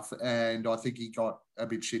 that's enough. And I think he got a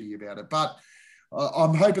bit shitty about it, but.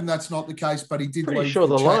 I'm hoping that's not the case, but he did. Pretty sure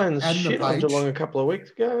the Lions shit on Geelong a couple of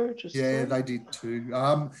weeks ago. They did too.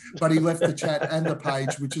 But he left the chat and the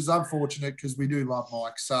page, which is unfortunate because we do love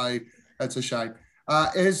Mike, so that's a shame.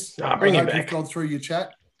 Ez, bring him back. You've gone through your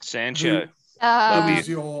chat. Sancho.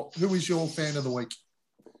 Who is your fan of the week?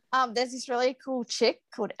 There's this really cool chick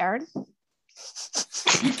called Erin.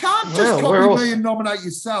 You can't just copy me and nominate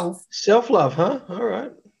yourself. Self-love, huh? All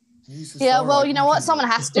right. Jesus, well, you know what? Someone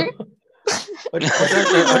has to. I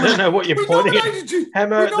don't know what you're pointing at.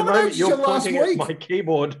 Hammer, at the moment, you're pointing at my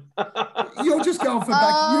keyboard. You're just going for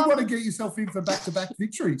back. You want to get yourself in for back-to-back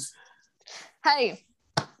victories. Hey,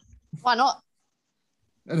 why not?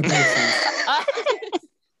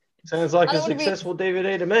 Sounds like a successful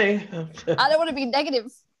DVD to me. I don't want to be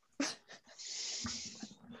negative.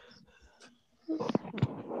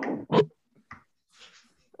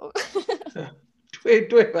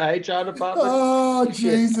 Do it for HR department. Oh,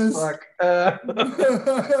 Jesus.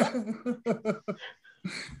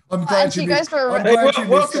 I'm glad you missed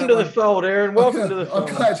welcome to the fold, Aaron. Welcome to the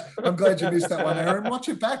fold. I'm glad you missed that one, Aaron. Watch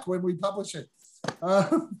it back when we publish it. I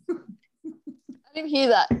didn't hear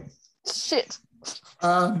that. Shit.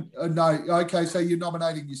 No. Okay, so you're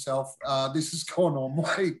nominating yourself. This has gone on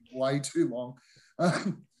way too long.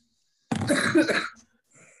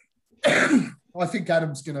 I think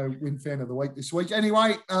Adam's going to win fan of the week this week.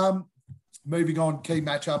 Anyway, moving on, key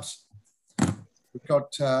matchups. We've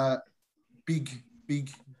got big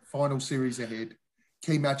final series ahead.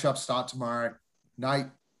 Key matchups start tomorrow. Nate,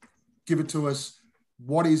 give it to us.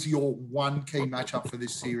 What is your one key matchup for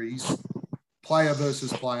this series? Player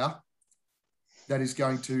versus player. that is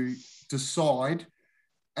going to decide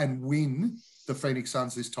and win the Phoenix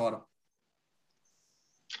Suns this title?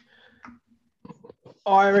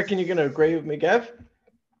 I reckon you're going to agree with me, Gav.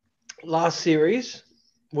 Last series,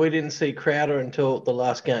 we didn't see Crowder until the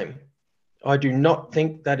last game. I do not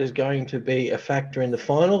think that is going to be a factor in the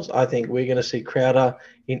finals. I think we're going to see Crowder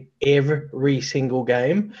in every single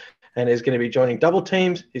game, and he's going to be joining double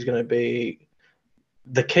teams. He's going to be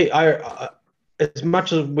the key. As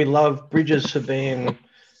much as we love Bridges for being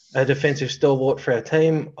a defensive stalwart for our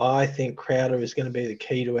team, I think Crowder is going to be the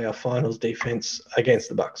key to our finals defense against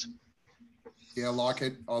the Bucks. Yeah, I like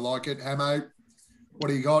it. Hamo, what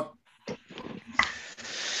do you got?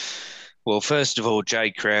 Well, first of all, Jay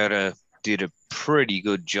Crowder did a pretty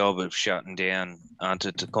good job of shutting down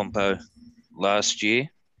Antetokounmpo last year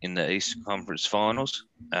in the Eastern Conference Finals.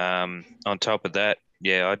 On top of that,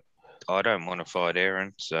 yeah, I don't want to fight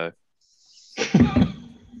Aaron, so.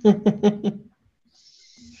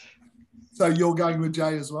 So you're going with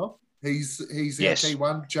Jay as well? He's Yes. our key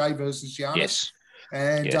one, Jay versus Giannis. Yes.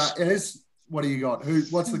 And Yes. Ez, what do you got?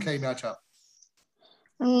 What's the key matchup?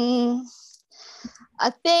 I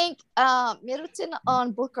think Middleton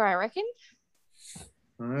on Booker, I reckon.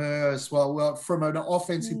 Yes, well, from an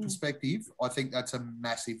offensive perspective, I think that's a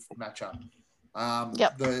massive matchup.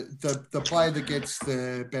 Yep. The player that gets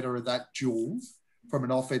the better of that duel from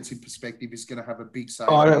an offensive perspective is going to have a big say.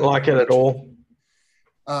 I don't like it at all.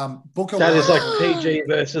 Booker. That is like PG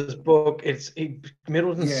versus Book.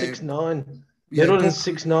 Middleton's Yeah. 6'9". Yeah, Middleton's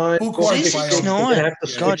Book- 6'9". Book won't He's play on- 6'9". We're gonna have to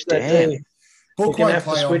Yeah. switch that Goddamn. D. Book We're gonna won't have to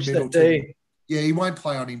play on switch that Middleton. D. Yeah, he won't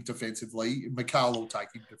play on him defensively. McCall will take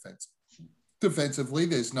him defensively.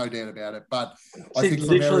 There's no doubt about it. But I think It's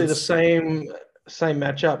from literally the Aaron's- same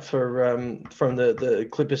matchup for from the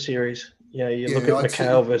Clipper series. You know, you look Yeah, at I'd say-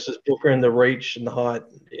 McHale versus Booker and the reach and the height.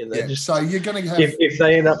 Yeah, they Yeah, just, so you're going to have if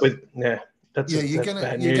they end up with that's Yeah, you're that's gonna-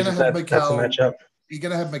 bad you're news. gonna If have that's a McHale- matchup. you're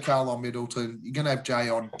going to have McCall on Middleton. You're going to have Jay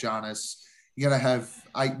on Giannis. You're going to have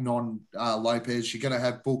Ayton on Lopez. You're going to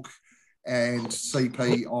have Book and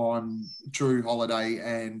CP on Drew Holiday.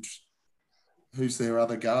 And who's their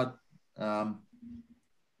other guard?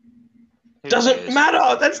 Doesn't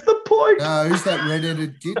matter. That's the point. No, who's that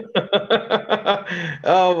red-headed kid?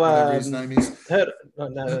 Oh, Whatever his name is. Hurt. No,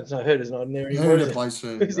 it's not Hurt. Is not in there anymore. Who is to it? plays for?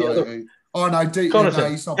 Who's the other? Oh, no, no, Connaughton.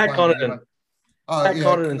 he's not Pat playing. Connaughton. Anyway. Oh, Pat yeah,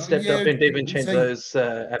 Connaughton stepped up in yeah, DiVincenzo's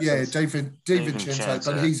Yeah, absence. DiVincenzo,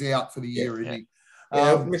 but he's out for the year, isn't he?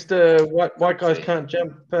 Yeah, Mr. White guys can't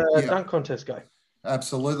jump Yeah. dunk contest guy.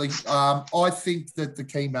 Absolutely. I think that the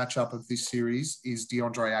key matchup of this series is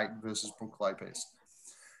DeAndre Ayton versus Brook Lopez.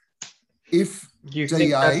 If You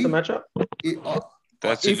think that's the matchup?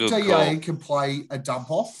 That's a if good DA call. can play a dump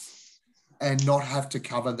off and not have to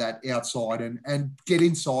cover that outside and get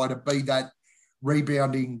inside and be that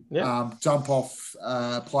rebounding dump off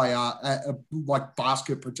player, like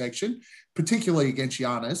basket protection, particularly against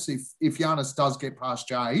Giannis. If Giannis does get past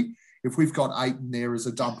Jay, if we've got Ayton there as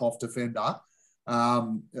a dump off defender,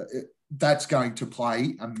 that's going to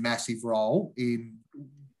play a massive role in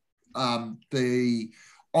the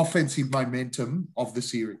offensive momentum of the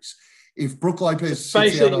series. If Brook Lopez sits out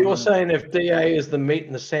Basically, on you're the- saying if DA is the meat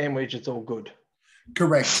in the sandwich, it's all good.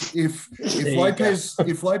 Correct. If There you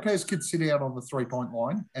Lopez could sit out on the 3-point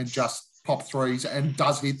line and just pop threes and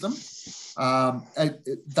does hit them,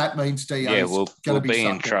 that means DA Yeah, is we'll going to be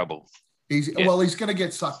in sucked out. trouble. He's going to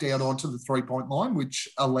get sucked out onto the 3-point line, which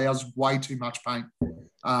allows way too much paint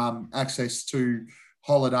access to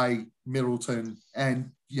Holiday, Middleton,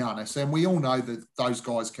 and Giannis. And we all know that those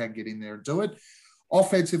guys can get in there and do it.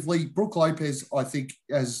 Offensively, Brook Lopez, I think,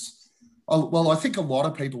 I think a lot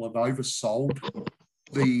of people have oversold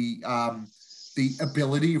the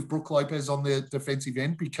ability of Brook Lopez on the defensive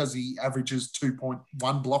end because he averages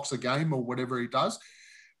 2.1 blocks a game or whatever he does.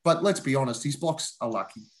 But let's be honest, his blocks are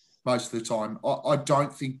lucky most of the time. I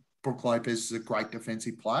don't think Brook Lopez is a great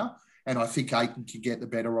defensive player, and I think Ayton can get the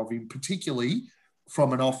better of him, particularly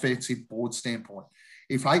from an offensive board standpoint.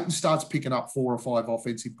 If Ayton starts picking up 4 or 5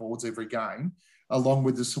 offensive boards every game, along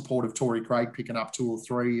with the support of Torrey Craig picking up 2 or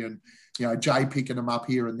 3, and Jay picking them up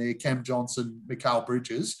here and there, Cam Johnson, Mikal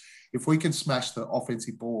Bridges, if we can smash the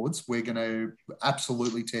offensive boards, we're going to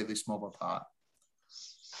absolutely tear this mob apart.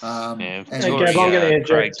 If and- Torrey, Gav, I'm gonna interject.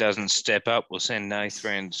 Craig doesn't step up, we'll send Nath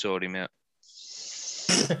round to sort him out.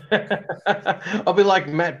 I'll be like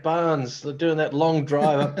Matt Barnes doing that long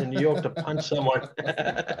drive up to New York to punch someone.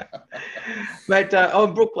 Mate,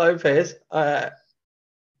 on Brook Lopez,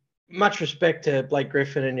 much respect to Blake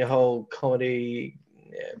Griffin and your whole comedy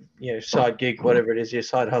side gig, whatever it is, your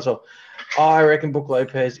side hustle. I reckon Brook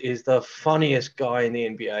Lopez is the funniest guy in the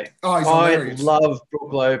NBA. Oh, he's I hilarious. love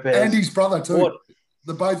Brook Lopez. And his brother too. What-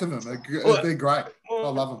 The both of them, they're great. I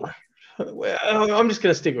love them. Well, I'm just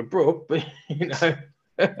going to stick with Brook, but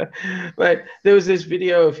but there was this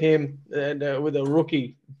video of him and with a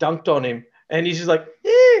rookie dunked on him, and he's just like,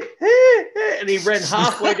 and he ran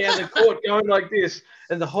halfway down the court going like this,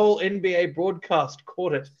 and the whole NBA broadcast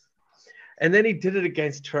caught it. And then he did it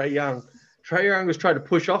against Trae Young. Trae Young was trying to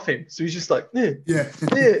push off him, so he's just like, Yeah.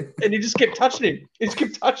 and he just kept touching him. He just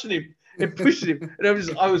kept touching him and pushing him, and I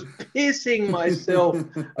was pissing myself.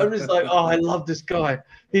 I'm just like, oh, I love this guy.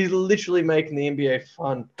 He's literally making the NBA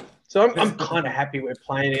fun. So I'm kind of happy we're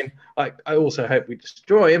playing him. I also hope we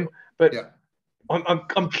destroy him, but Yeah.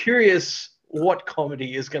 I'm curious what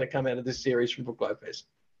comedy is going to come out of this series from Brook Lopez.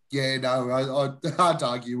 Yeah, no, I hard to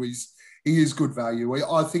argue. He is good value.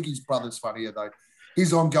 I think his brother's funnier though.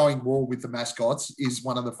 His ongoing war with the mascots is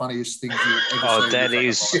one of the funniest things you've ever seen. Oh, that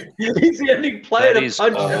is. He's the only player That to is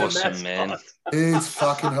punch awesome, the man. mascot. It's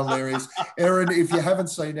fucking hilarious. Aaron, if you haven't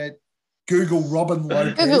seen it, Google Robin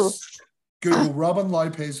Lopez. Google Robin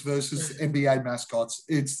Lopez versus NBA mascots.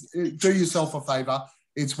 Do yourself a favor.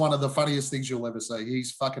 It's one of the funniest things you'll ever see.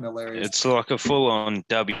 He's fucking hilarious. It's like a full-on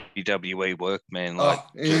WWE work, man. Like,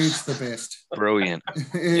 it's the best. brilliant.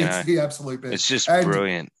 It's the absolute best. It's just And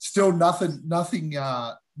brilliant. Still, nothing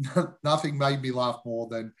made me laugh more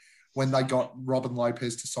than when they got Robin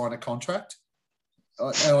Lopez to sign a contract.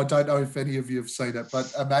 I don't know if any of you have seen it,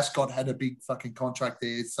 but a mascot had a big fucking contract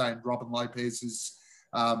there saying Robin Lopez is,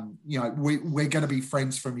 we're going to be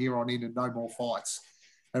friends from here on in and no more fights.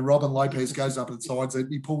 And Robin Lopez goes up and signs it,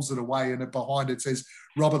 and he pulls it away, and behind it says,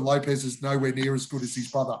 Robin Lopez is nowhere near as good as his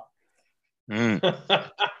brother. Mm.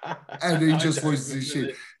 And he just loses his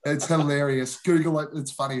shit. It's hilarious. Google it.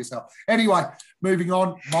 It's funny as hell. Anyway, moving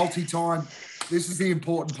on, multi-time. This is the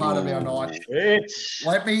important part of our night.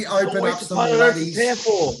 Let me open up some laddies.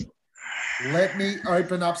 Let me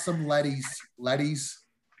open up some laddies. Laddies.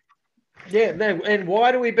 Yeah, no, and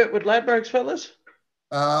why do we bet with Ladbrokes, fellas?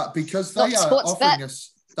 Because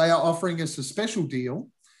they are offering us a special deal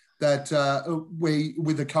that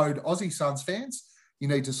with the code Aussie Suns fans, you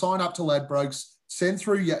need to sign up to Ladbrokes, send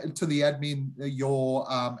through to the admin your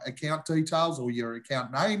account details or your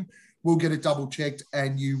account name. We'll get it double checked,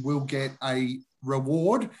 and you will get a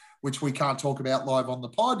reward, which we can't talk about live on the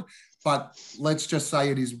pod, but let's just say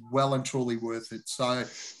it is well and truly worth it. So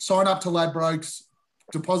sign up to Ladbrokes,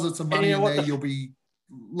 deposit some money in there. You'll be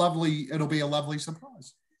lovely. It'll be a lovely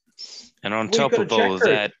surprise. And on top of all of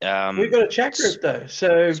that, we've got a chat group though.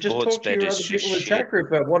 So just Sports talk to your bet other is people in the just chat group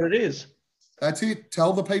about what it is. That's it.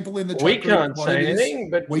 Tell the people in the chat We group can't what say it is. anything,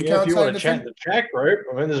 but We if can't you say want to chat in anything. the chat group,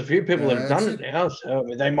 I mean, there's a few people that have done That's it now, so I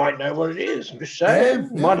mean, they might know what it is. I'm just saying,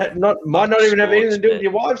 Yeah. might not even have anything to do with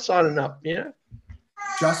your wife signing up.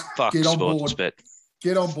 Just fuck get on sports board. bet.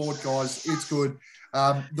 Get on board, guys. It's good.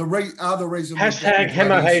 The other reason Hashtag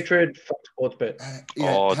Hammer Hatred, fuck sports bet.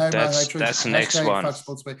 Oh, Hammer that's Hatred, the next hashtag one. fuck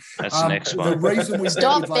sports bet. That's the next The one. reason we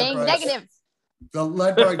Stop bet with being Ladbrokes- negative. The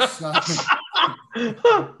Ladbrokes.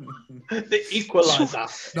 The equalizer.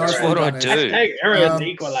 Nice That's one, what I Dennis. do. Hashtag Aaron, Um, the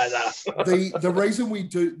equalizer. The reason we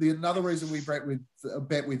do another reason we bet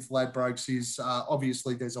with Ladbrokes is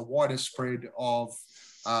obviously there's a wider spread of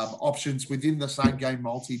options within the same game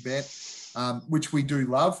multi bet, which we do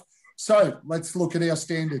love. So let's look at our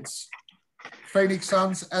standards. Phoenix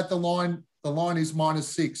Suns at the line. The line is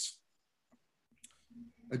 -6,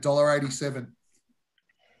 $1.87.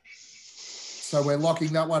 So we're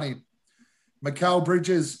locking that one in. Mikal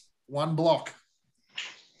Bridges, 1 block.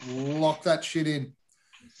 Lock that shit in.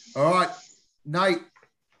 All right, Nate,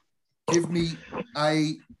 give me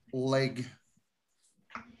a leg.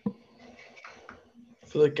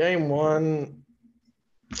 For the game one,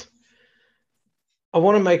 I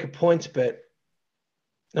want to make a points bet.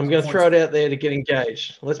 I'm going to throw it out there to get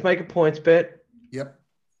engaged. Let's make a points bet. Yep.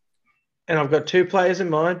 And I've got 2 players in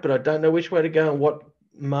mind, but I don't know which way to go and what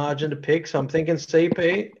margin to pick. So I'm thinking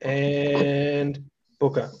CP and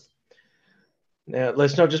Booker. Now,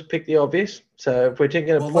 let's not just pick the obvious. So if we're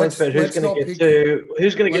taking a points bet, who's going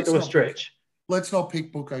to get to a stretch? Let's not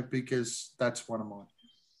pick Booker because that's one of mine.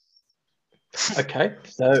 Okay,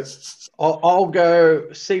 so I'll go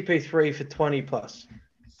CP3 for 20 plus.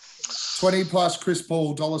 20 plus Chris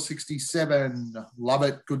Paul, $1.67. Love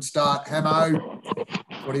it. Good start. Hamo,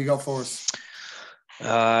 what do you got for us?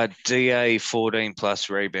 DA 14 plus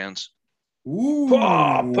rebounds. Ooh.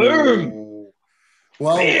 Oh, boom.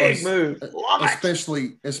 Well, Big move. Love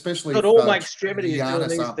it. especially Got all my extremities doing Giannis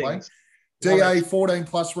these aren't playing. things. DA 14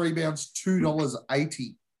 plus rebounds,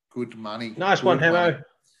 $2.80. Good money. Nice Good one, money.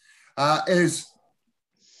 Hemo.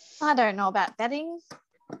 I don't know about betting.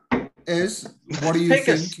 What do you Pick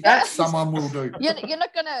a think stat. someone will do? You're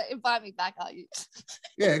not going to invite me back, are you?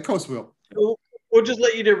 Yeah, of course we'll. We'll just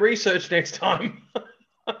let you do research next time.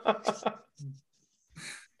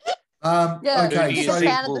 Yeah. Who Okay, do you so-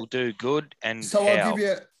 think will do good and So how? I'll give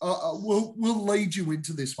you. We'll lead you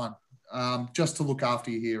into this one, just to look after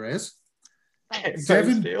you here, Ez.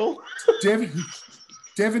 Devin-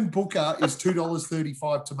 Devin Booker is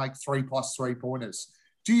 $2.35 to make 3+ 3-pointers.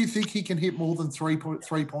 Do you think he can hit more than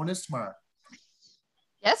 3-pointers tomorrow?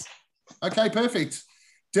 Yes. Okay, perfect.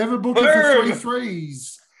 Devin Booker for 3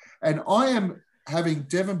 threes, and I am having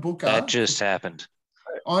Devin Booker. That just happened.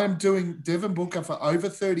 I am doing Devin Booker for over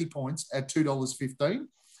 30 points at $2.15.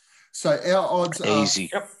 So our odds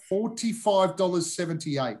Easy. are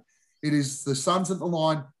 $45.78. It is the Suns at the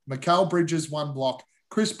line, Mikal Bridges 1 block,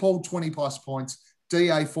 Chris Paul 20+ points,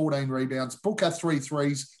 DA 14 rebounds, Booker 3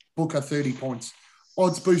 threes, Booker 30 points.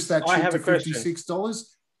 Odds boost that I shit have to a question. $56.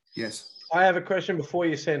 Yes. I have a question before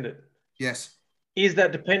you send it. Yes. Is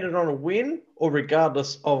that dependent on a win or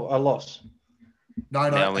regardless of a loss? No,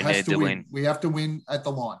 No, we it has need to to win. win. We have to win at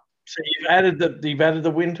the line. So you've added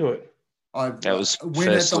the win to it. That was win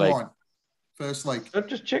first at the leg. line. First leg. I'm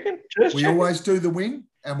just checking. We always do the win,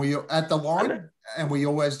 and we at the line, and we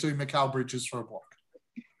always do Mikal Bridges for a block.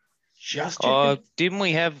 Just checking. Oh, didn't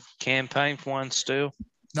we have campaign for one still?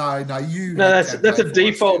 No, you. No, had that's a campaign for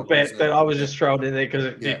default us, bet yeah. that I was just throwing in there because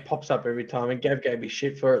it Yeah. pops up every time. And Gav gave me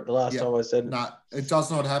shit for it the last time I said it. No, it does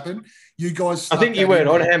not happen. You guys. I think you snuck went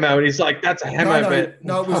that on in there. Hamo and he's like, that's a Hamo bet.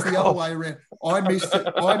 No, it was Fuck the other off. way around. I missed it.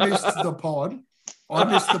 I missed the pod.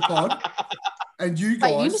 And you Wait, you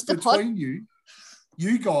guys missed the pod?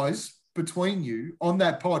 between you on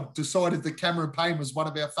that pod decided that Cameron Payne was one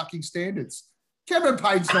of our fucking standards. Cameron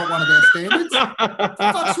Payne's not one of our standards. What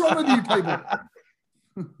the fuck's wrong with you people?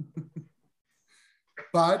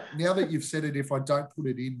 But now that you've said it, if I don't put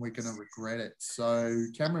it in, we're going to regret it. So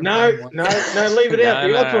Cameron No, Payne won- leave it out.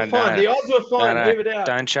 The odds were fine. The odds were fine. No, Leave it out.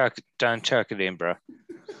 Don't chuck it in, bro.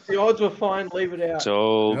 The odds were fine. Leave it out. It's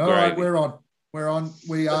all All right, gravy. we're on.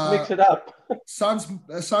 We Let's are mix it up. Suns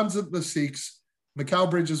at the 6. Mikal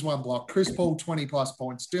Bridges 1 block. Chris Paul 20+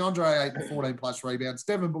 points. DeAndre 8 and 14+ rebounds.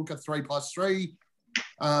 Devin Booker 3+3.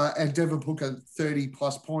 And Devin Booker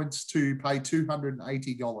 30+ points to pay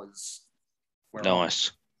 $280. We're on.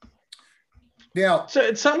 Nice. Now, So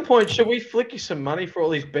at some point, should we flick you some money for all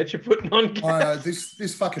these bets you're putting on?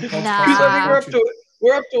 this fucking podcast. Nah. Because I mean,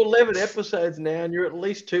 we're up to 11 episodes now, and you're at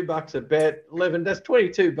least $2 a bet. 11, that's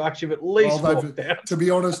 $22. You've at least walked out. To be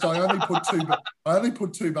honest, I only put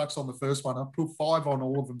 $2 on the first one. I put 5 on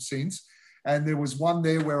all of them since, and there was one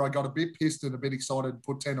there where I got a bit pissed and a bit excited and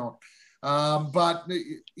put 10 on. But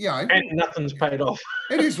you know, And nothing's paid off.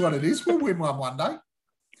 it is what it is. We'll win one day,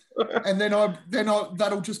 and then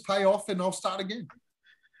that'll just pay off, and I'll start again.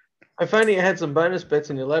 If only you had some bonus bets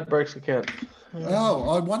in your Ladbrokes account. Oh,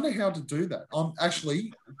 I wonder how to do that. I'm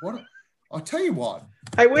actually I'll tell you what.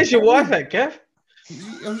 Hey, where's your wife at, Gav?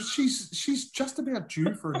 She's just about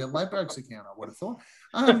due for an Ladbrokes account, I would have thought.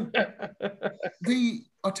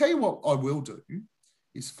 I'll tell you what I will do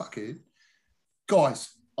is fuck it.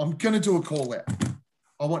 Guys, I'm going to do a call out.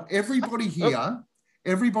 I want everybody here,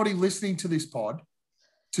 everybody listening to this pod,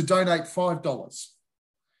 to donate $5.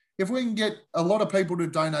 If we can get a lot of people to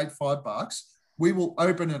donate $5, we will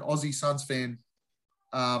open an Aussie Suns fan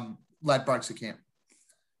Ladbrokes account.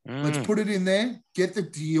 Let's put it in there, get the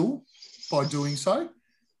deal by doing so,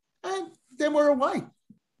 and then we're away.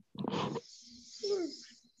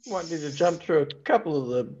 Might need to jump through a couple of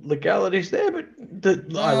the legalities there, but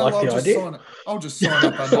I like I'll the just idea. I'll just sign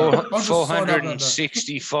up under.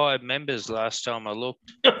 465 members last time I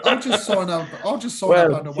looked. I'll just sign up. I'll just sign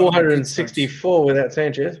Well, up under one of the kids' names. 464 without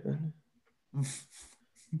Sanchez.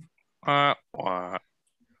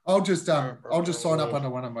 I'll just sign up under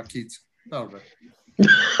one of my kids. That'll do.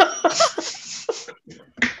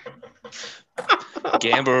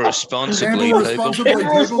 Gamble responsibly, Gamble people. responsibly.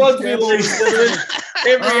 Every responsibility,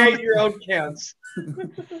 every 8-year-old counts.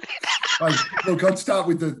 Hey, look, I'd start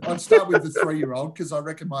with the 3-year-old because I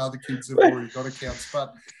reckon my other kids have already got accounts.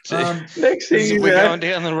 But Next thing you We're know, going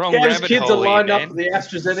down the wrong Gav's rabbit kids are hole here, lined up man. for the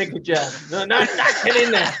AstraZeneca jab. No, get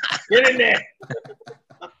in there. Get in there.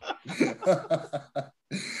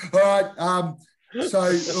 all right.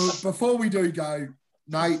 So before we do go,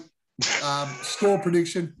 Nate, score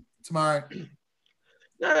prediction tomorrow.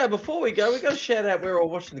 No, before we go, we got to shout out we're all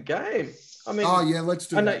watching the game. I mean, Oh yeah, let's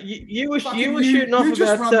do I know that. you were Fucking shooting off you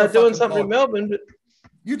just run the about doing fucking something in pod. Melbourne, but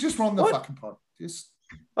You just run the What? fucking pod. Just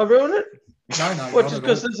I ruined it. No, What, not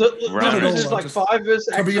just at because all. there's like 5 of us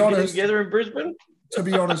To actually be getting honest, together in Brisbane? to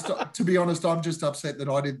be honest, I'm just upset that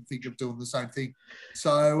I didn't think of doing the same thing.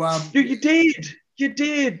 So You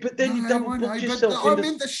did, but then you double booked yourself I into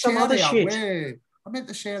meant the some shout other out. shit. I meant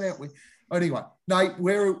the shout out. Anyway, Nate,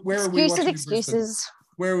 where are we watching in Brisbane? Excuses.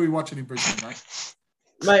 Where are we watching in Brisbane, mate?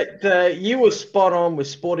 Mate, you were spot on with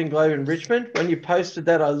Sporting Globe in Richmond. When you posted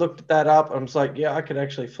that, I looked that up. I was like, yeah, I could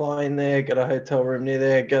actually fly in there, get a hotel room near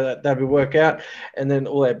there, that would work out. And then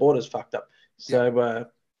all our borders fucked up. So,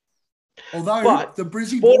 although the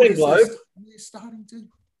Brisbane Sporting borders Globe, they're starting to.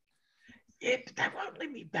 Yeah, but they won't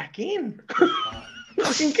let me back in.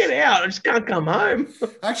 I can get out. I just can't come home.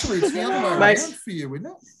 Actually, it's the other way Mate, around for you, isn't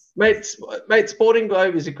Mate, it? Sporting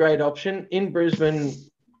Globe is a great option. In Brisbane,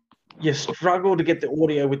 you struggle to get the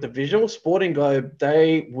audio with the visual. Sporting Globe,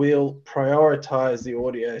 they will prioritise the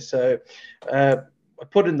audio. So I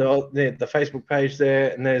put in the Facebook page there,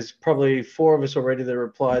 and there's probably 4 of us already that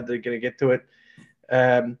replied they're going to get to it.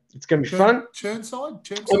 It's going to be fun. Churnside?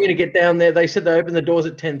 I'm going to get down there. They said they open the doors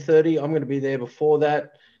at 10:30. I'm going to be there before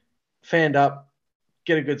that, fanned up,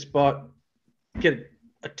 get a good spot, get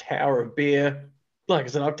a tower of beer. Like I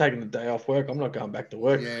said, I've taken the day off work. I'm not going back to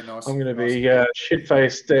work. Yeah, nice. I'm going to be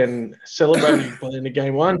shit-faced and celebrating by the end of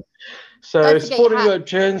game 1. So Don't forget Sporting your hat. Globe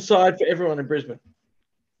Churnside for everyone in Brisbane.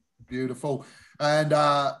 Beautiful. And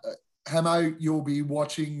Hamo, you'll be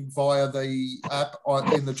watching via the app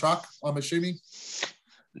in the truck, I'm assuming?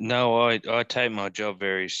 No, I take my job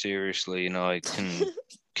very seriously, and I can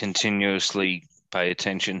continuously pay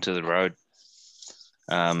attention to the road.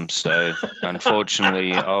 So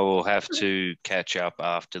unfortunately, I will have to catch up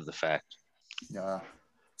after the fact. Yeah,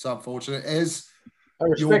 it's unfortunate. As I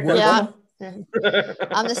you're respect that. Yeah.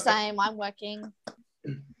 I'm the same. I'm working.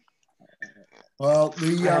 Well, I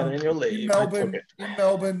had annual leave. in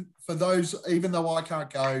Melbourne, for those, even though I can't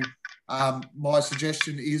go, my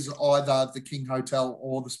suggestion is either the King Hotel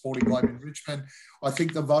or the Sporting Globe in Richmond. I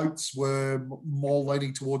think the votes were more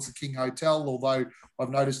leaning towards the King Hotel, although I've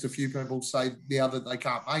noticed a few people say now that they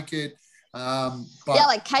can't make it. But Yeah,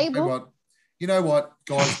 like cable. You know what,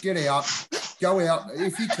 guys, get out, go out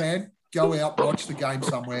if you can, go out, watch the game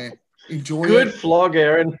somewhere, enjoy Good it. flog,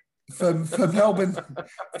 Aaron. For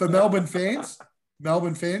Melbourne fans.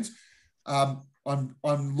 I'm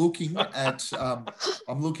looking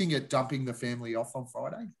at dumping the family off on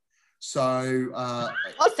Friday. So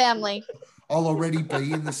What family? I'll already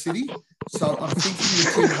be in the city. So I'm thinking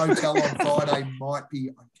the King Hotel on Friday might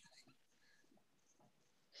be okay.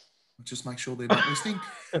 Just make sure they're not listening.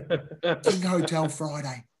 King Hotel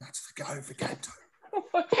Friday. That's the go for game 2.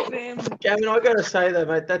 Gavin, I got to say though,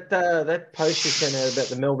 mate, that post you sent out about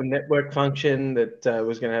the Melbourne Network function that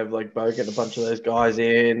was going to have like Bogan and a bunch of those guys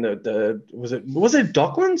in. Was it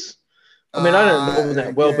Docklands? I mean, I don't know Melbourne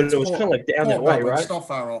that well, but it was kind of like down that way, right? It's not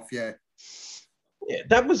far off, yeah. Yeah,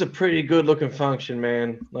 that was a pretty good looking function,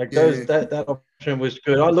 man. Like that option was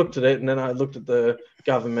good. I looked at it and then I looked at the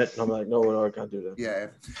government and I'm like, no, I can't do that. Yeah.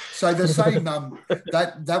 So the same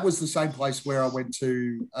that was the same place where I went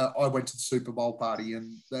to the Super Bowl party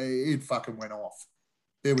and it fucking went off.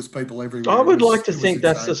 There was people everywhere. I would like to think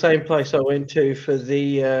that's the same place I went to for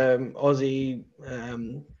the Aussie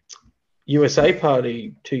USA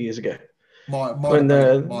party 2 years ago. Might have been.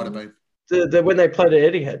 When they played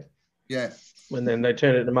at Etihad. Yeah. And then they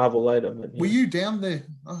turned it to Marvel later. But, Were you down there?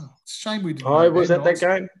 Oh, it's a shame we didn't. I was at that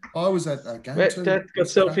game. I was at that game too. Dad got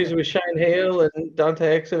selfies with Shane Heal and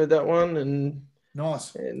Dante Exum at that one, and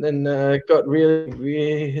nice. And then got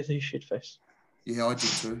really shit faced. Yeah, I did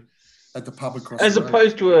too. At the pub across. As the road.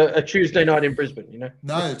 opposed to a Tuesday night in Brisbane, you know.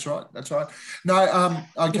 No, that's right. No,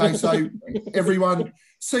 okay. So everyone,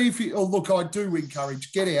 see if you. Oh, look, I do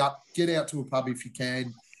encourage get out to a pub if you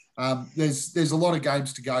can. There's a lot of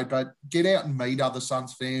games to go, but get out and meet other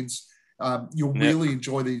Suns fans. You'll really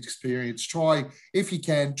enjoy the experience. If you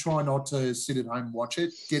can, try not to sit at home and watch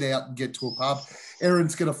it. Get out and get to a pub.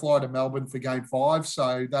 Aaron's going to fly to Melbourne for Game 5,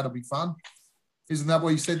 so that'll be fun. Isn't that what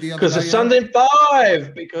you said the other day? Because the Sun's in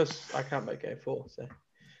 5, because I can't make Game 4. So.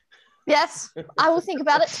 Yes, I will think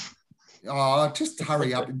about it. Oh, just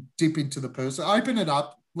hurry up and dip into the person. Open it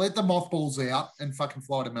up, let the mothballs out, and fucking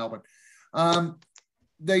fly to Melbourne.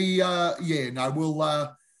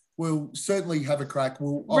 We'll certainly have a crack.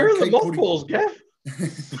 Where are the mothballs, Gav? Where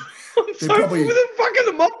the fuck are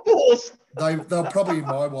the mothballs? They're probably in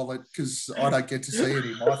my wallet because I don't get to see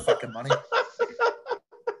any of my fucking money.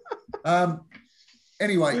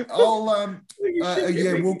 Anyway,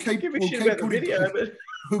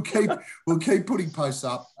 we'll keep putting posts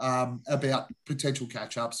up about potential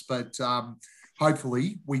catch-ups, but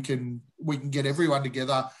hopefully we can get everyone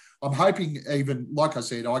together. I'm hoping, even like I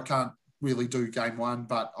said, I can't really do game one,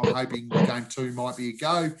 but I'm hoping game two might be a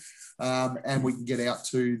go, and we can get out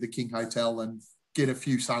to the King Hotel and get a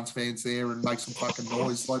few Suns fans there and make some fucking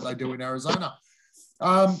noise like they do in Arizona.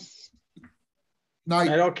 Nate,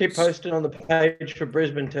 And I'll keep posting on the page for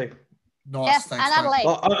Brisbane too. nice, Yes, thanks, and mate.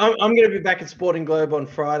 Adelaide. I'm going to be back at Sporting Globe on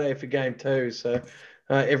Friday for game two. So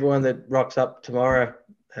everyone that rocks up tomorrow,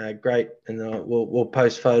 great. And we'll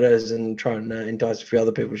post photos and try and entice a few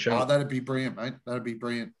other people to show Oh, up. that'd be brilliant, mate. That'd be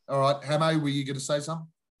brilliant. All right, Hamo, were you going to say something?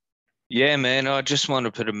 Yeah, man. I just want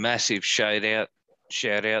to put a massive shout out to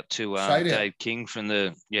Shout out. Dave King from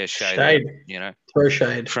the Shade. Throw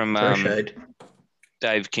shade. from Throw shade.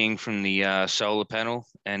 Dave King from the solar panel,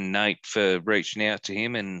 and Nate for reaching out to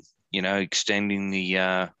him and extending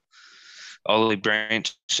the olive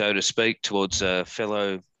branch, so to speak, towards a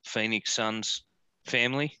fellow Phoenix Suns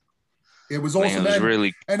family. It was Man, awesome, it was man.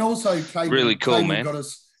 really And also, Cable, really cool, Cable man. got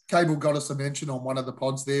us a mention on one of the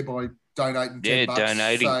pods there by donating $10.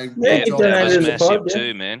 donating. So, Yeah, good he job. that donated was in the massive pod, yeah.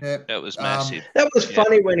 too, man. Yeah. That was massive. That was Yeah.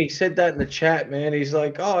 funny when he said that in the chat, man. He's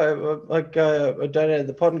like, "Oh, I donated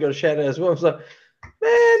the pod and got a shout out as well." I was like, "Man,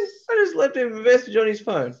 I just left him a message on his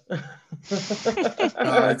phone." It's,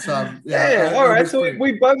 yeah, it all right. was So brilliant.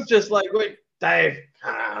 we both just like, wait, Dave.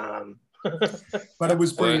 But it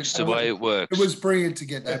was brilliant. Works the way it works. It was brilliant to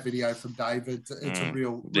get that video from David. It's a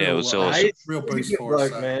real, Yeah, it was real, awesome. real He's boost a good for us.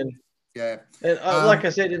 bloke, So, man. yeah. And like I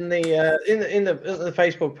said in the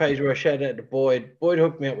Facebook page where I shouted out to Boyd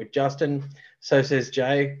hooked me up with Justin. So says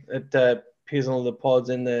Jay. It appears on all the pods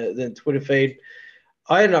in the Twitter feed.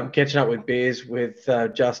 I ended up catching up with beers with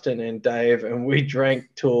Justin and Dave, and we drank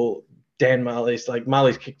till Dan Marley's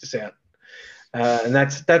kicked us out. And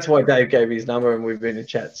that's why Dave gave his number, and we've been in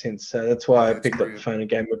chat since. So that's why I That's picked up the brilliant. phone and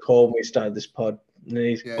gave him a call, and we started this pod. And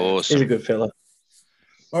he's Yeah. Awesome. a good fella.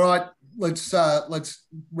 All right, let's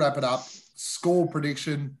wrap it up. Score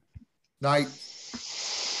prediction, Nate.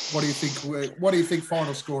 What do you think? What do you think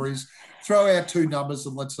final score is? Throw out two numbers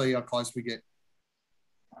and let's see how close we get.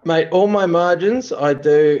 Mate, all my margins, I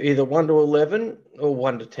do either 1 to 11 or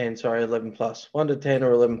 1 to 10, 11 plus. 1 to 10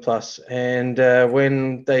 or 11 plus. And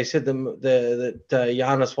when they said that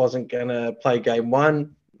Giannis wasn't going to play game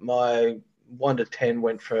one, my 1 to 10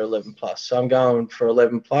 went for 11 plus. So I'm going for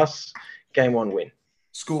 11 plus, game one win.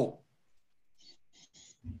 Score.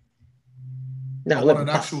 No, I want 11 an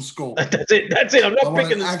plus. actual score. That's it. I'm I not want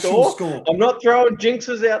picking an the actual score. score. I'm not throwing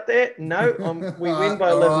jinxes out there. No, we win by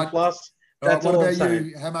All 11 right. plus. All right, That's what all I'm about saying.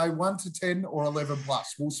 you, Hamo? 1 to 10 or 11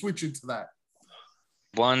 plus? We'll switch into that.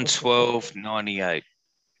 112.98.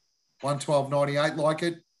 112.98, like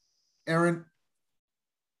it. Erin,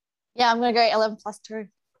 Yeah, I'm going to go 11 plus 2.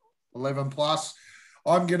 11 plus.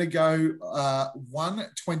 I'm going to go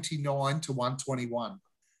 129 to 121.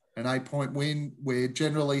 An 8-point win. We're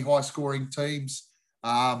generally high-scoring teams,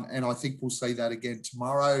 and I think we'll see that again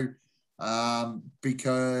tomorrow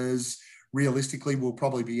because realistically we'll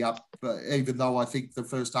probably be up, even though I think the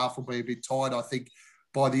first half will be a bit tight. I think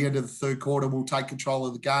by the end of the third quarter we'll take control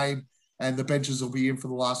of the game and the benches will be in for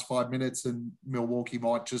the last 5 minutes and Milwaukee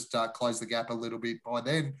might just close the gap a little bit by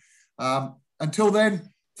then. Until then,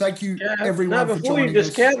 thank you everyone for before joining you us.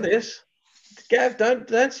 discount this, Gav,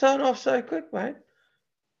 don't sign off so quick, mate.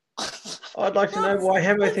 I'd like to know why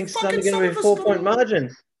Hamo thinks it's only going to be a 4-point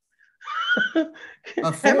margin. A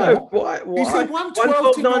Hamo, 4? why? He said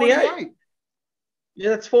 112 to 98. Yeah,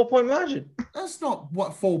 that's 4-point margin. That's not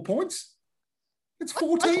 4 points. It's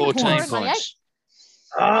 14 14 points. points.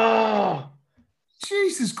 Oh.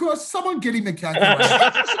 Jesus Christ! Someone get him a calculator.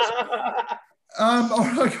 All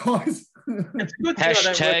right, guys. It's good thing I don't work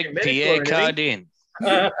in Hashtag medical Pierre or anything.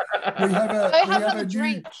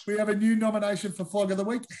 Cardin. We have a new nomination for Flog of the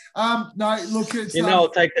Week. No, look, it's I'll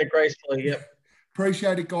take that gracefully. Yep.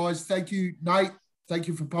 appreciate it, guys. Thank you, Nate. Thank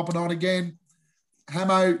you for popping on again.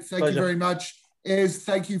 Hamo, thank Pleasure. you very much. Ez,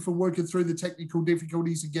 thank you for working through the technical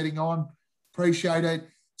difficulties and getting on. Appreciate it.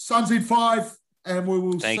 Suns in 5, and we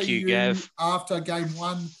will Thank see you, Gav. after game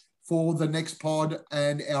 1 for the next pod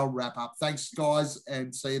and our wrap up. Thanks, guys,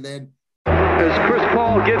 and see you then. As Chris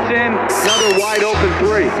Paul gets in, another wide open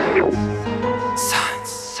three.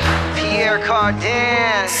 Pierre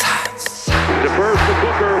Cardin. Defers to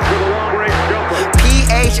Booker for the long-range jumper.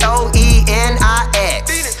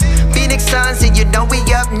 PHOENIX. Phoenix Suns, and you know we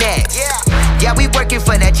up next. Yeah, we working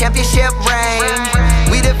for that championship ring.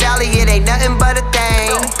 We the Valley, it ain't nothing but a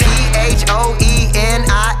thing.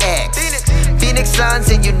 PHOENIX. Phoenix Suns,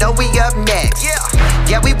 and you know we up next.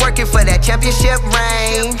 Yeah, we working for that championship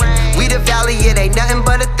ring. We the Valley, it ain't nothing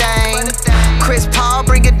but a thing. Chris Paul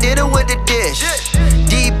bring a dinner with the dish.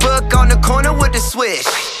 D-Book on the corner with the swish.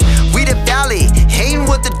 We the Valley, hating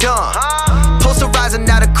with the dump. Toast to rising,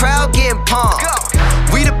 now the crowd getting pumped.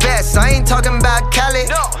 We the best, I ain't talking about Cali.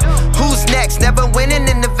 Who's next? Never winning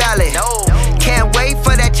in the valley. Can't wait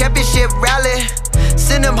for that championship rally.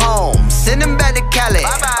 Send them home, send them back to Cali.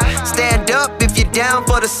 Stand up if you're down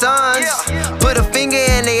for the Suns. Put a finger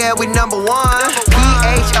in the air, we number one.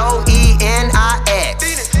 P-H-O-E-N-I-X.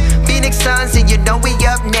 Phoenix Suns, and you know we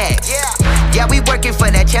up next. Yeah, we working for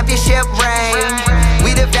that championship ring.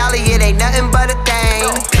 We the valley, it ain't nothing but a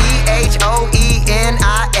thing. P-H-O-E-N-I-X.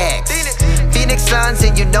 Phoenix Suns,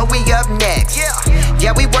 and you know we up next.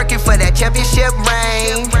 Yeah, we working for that championship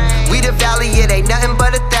ring. We the valley, it ain't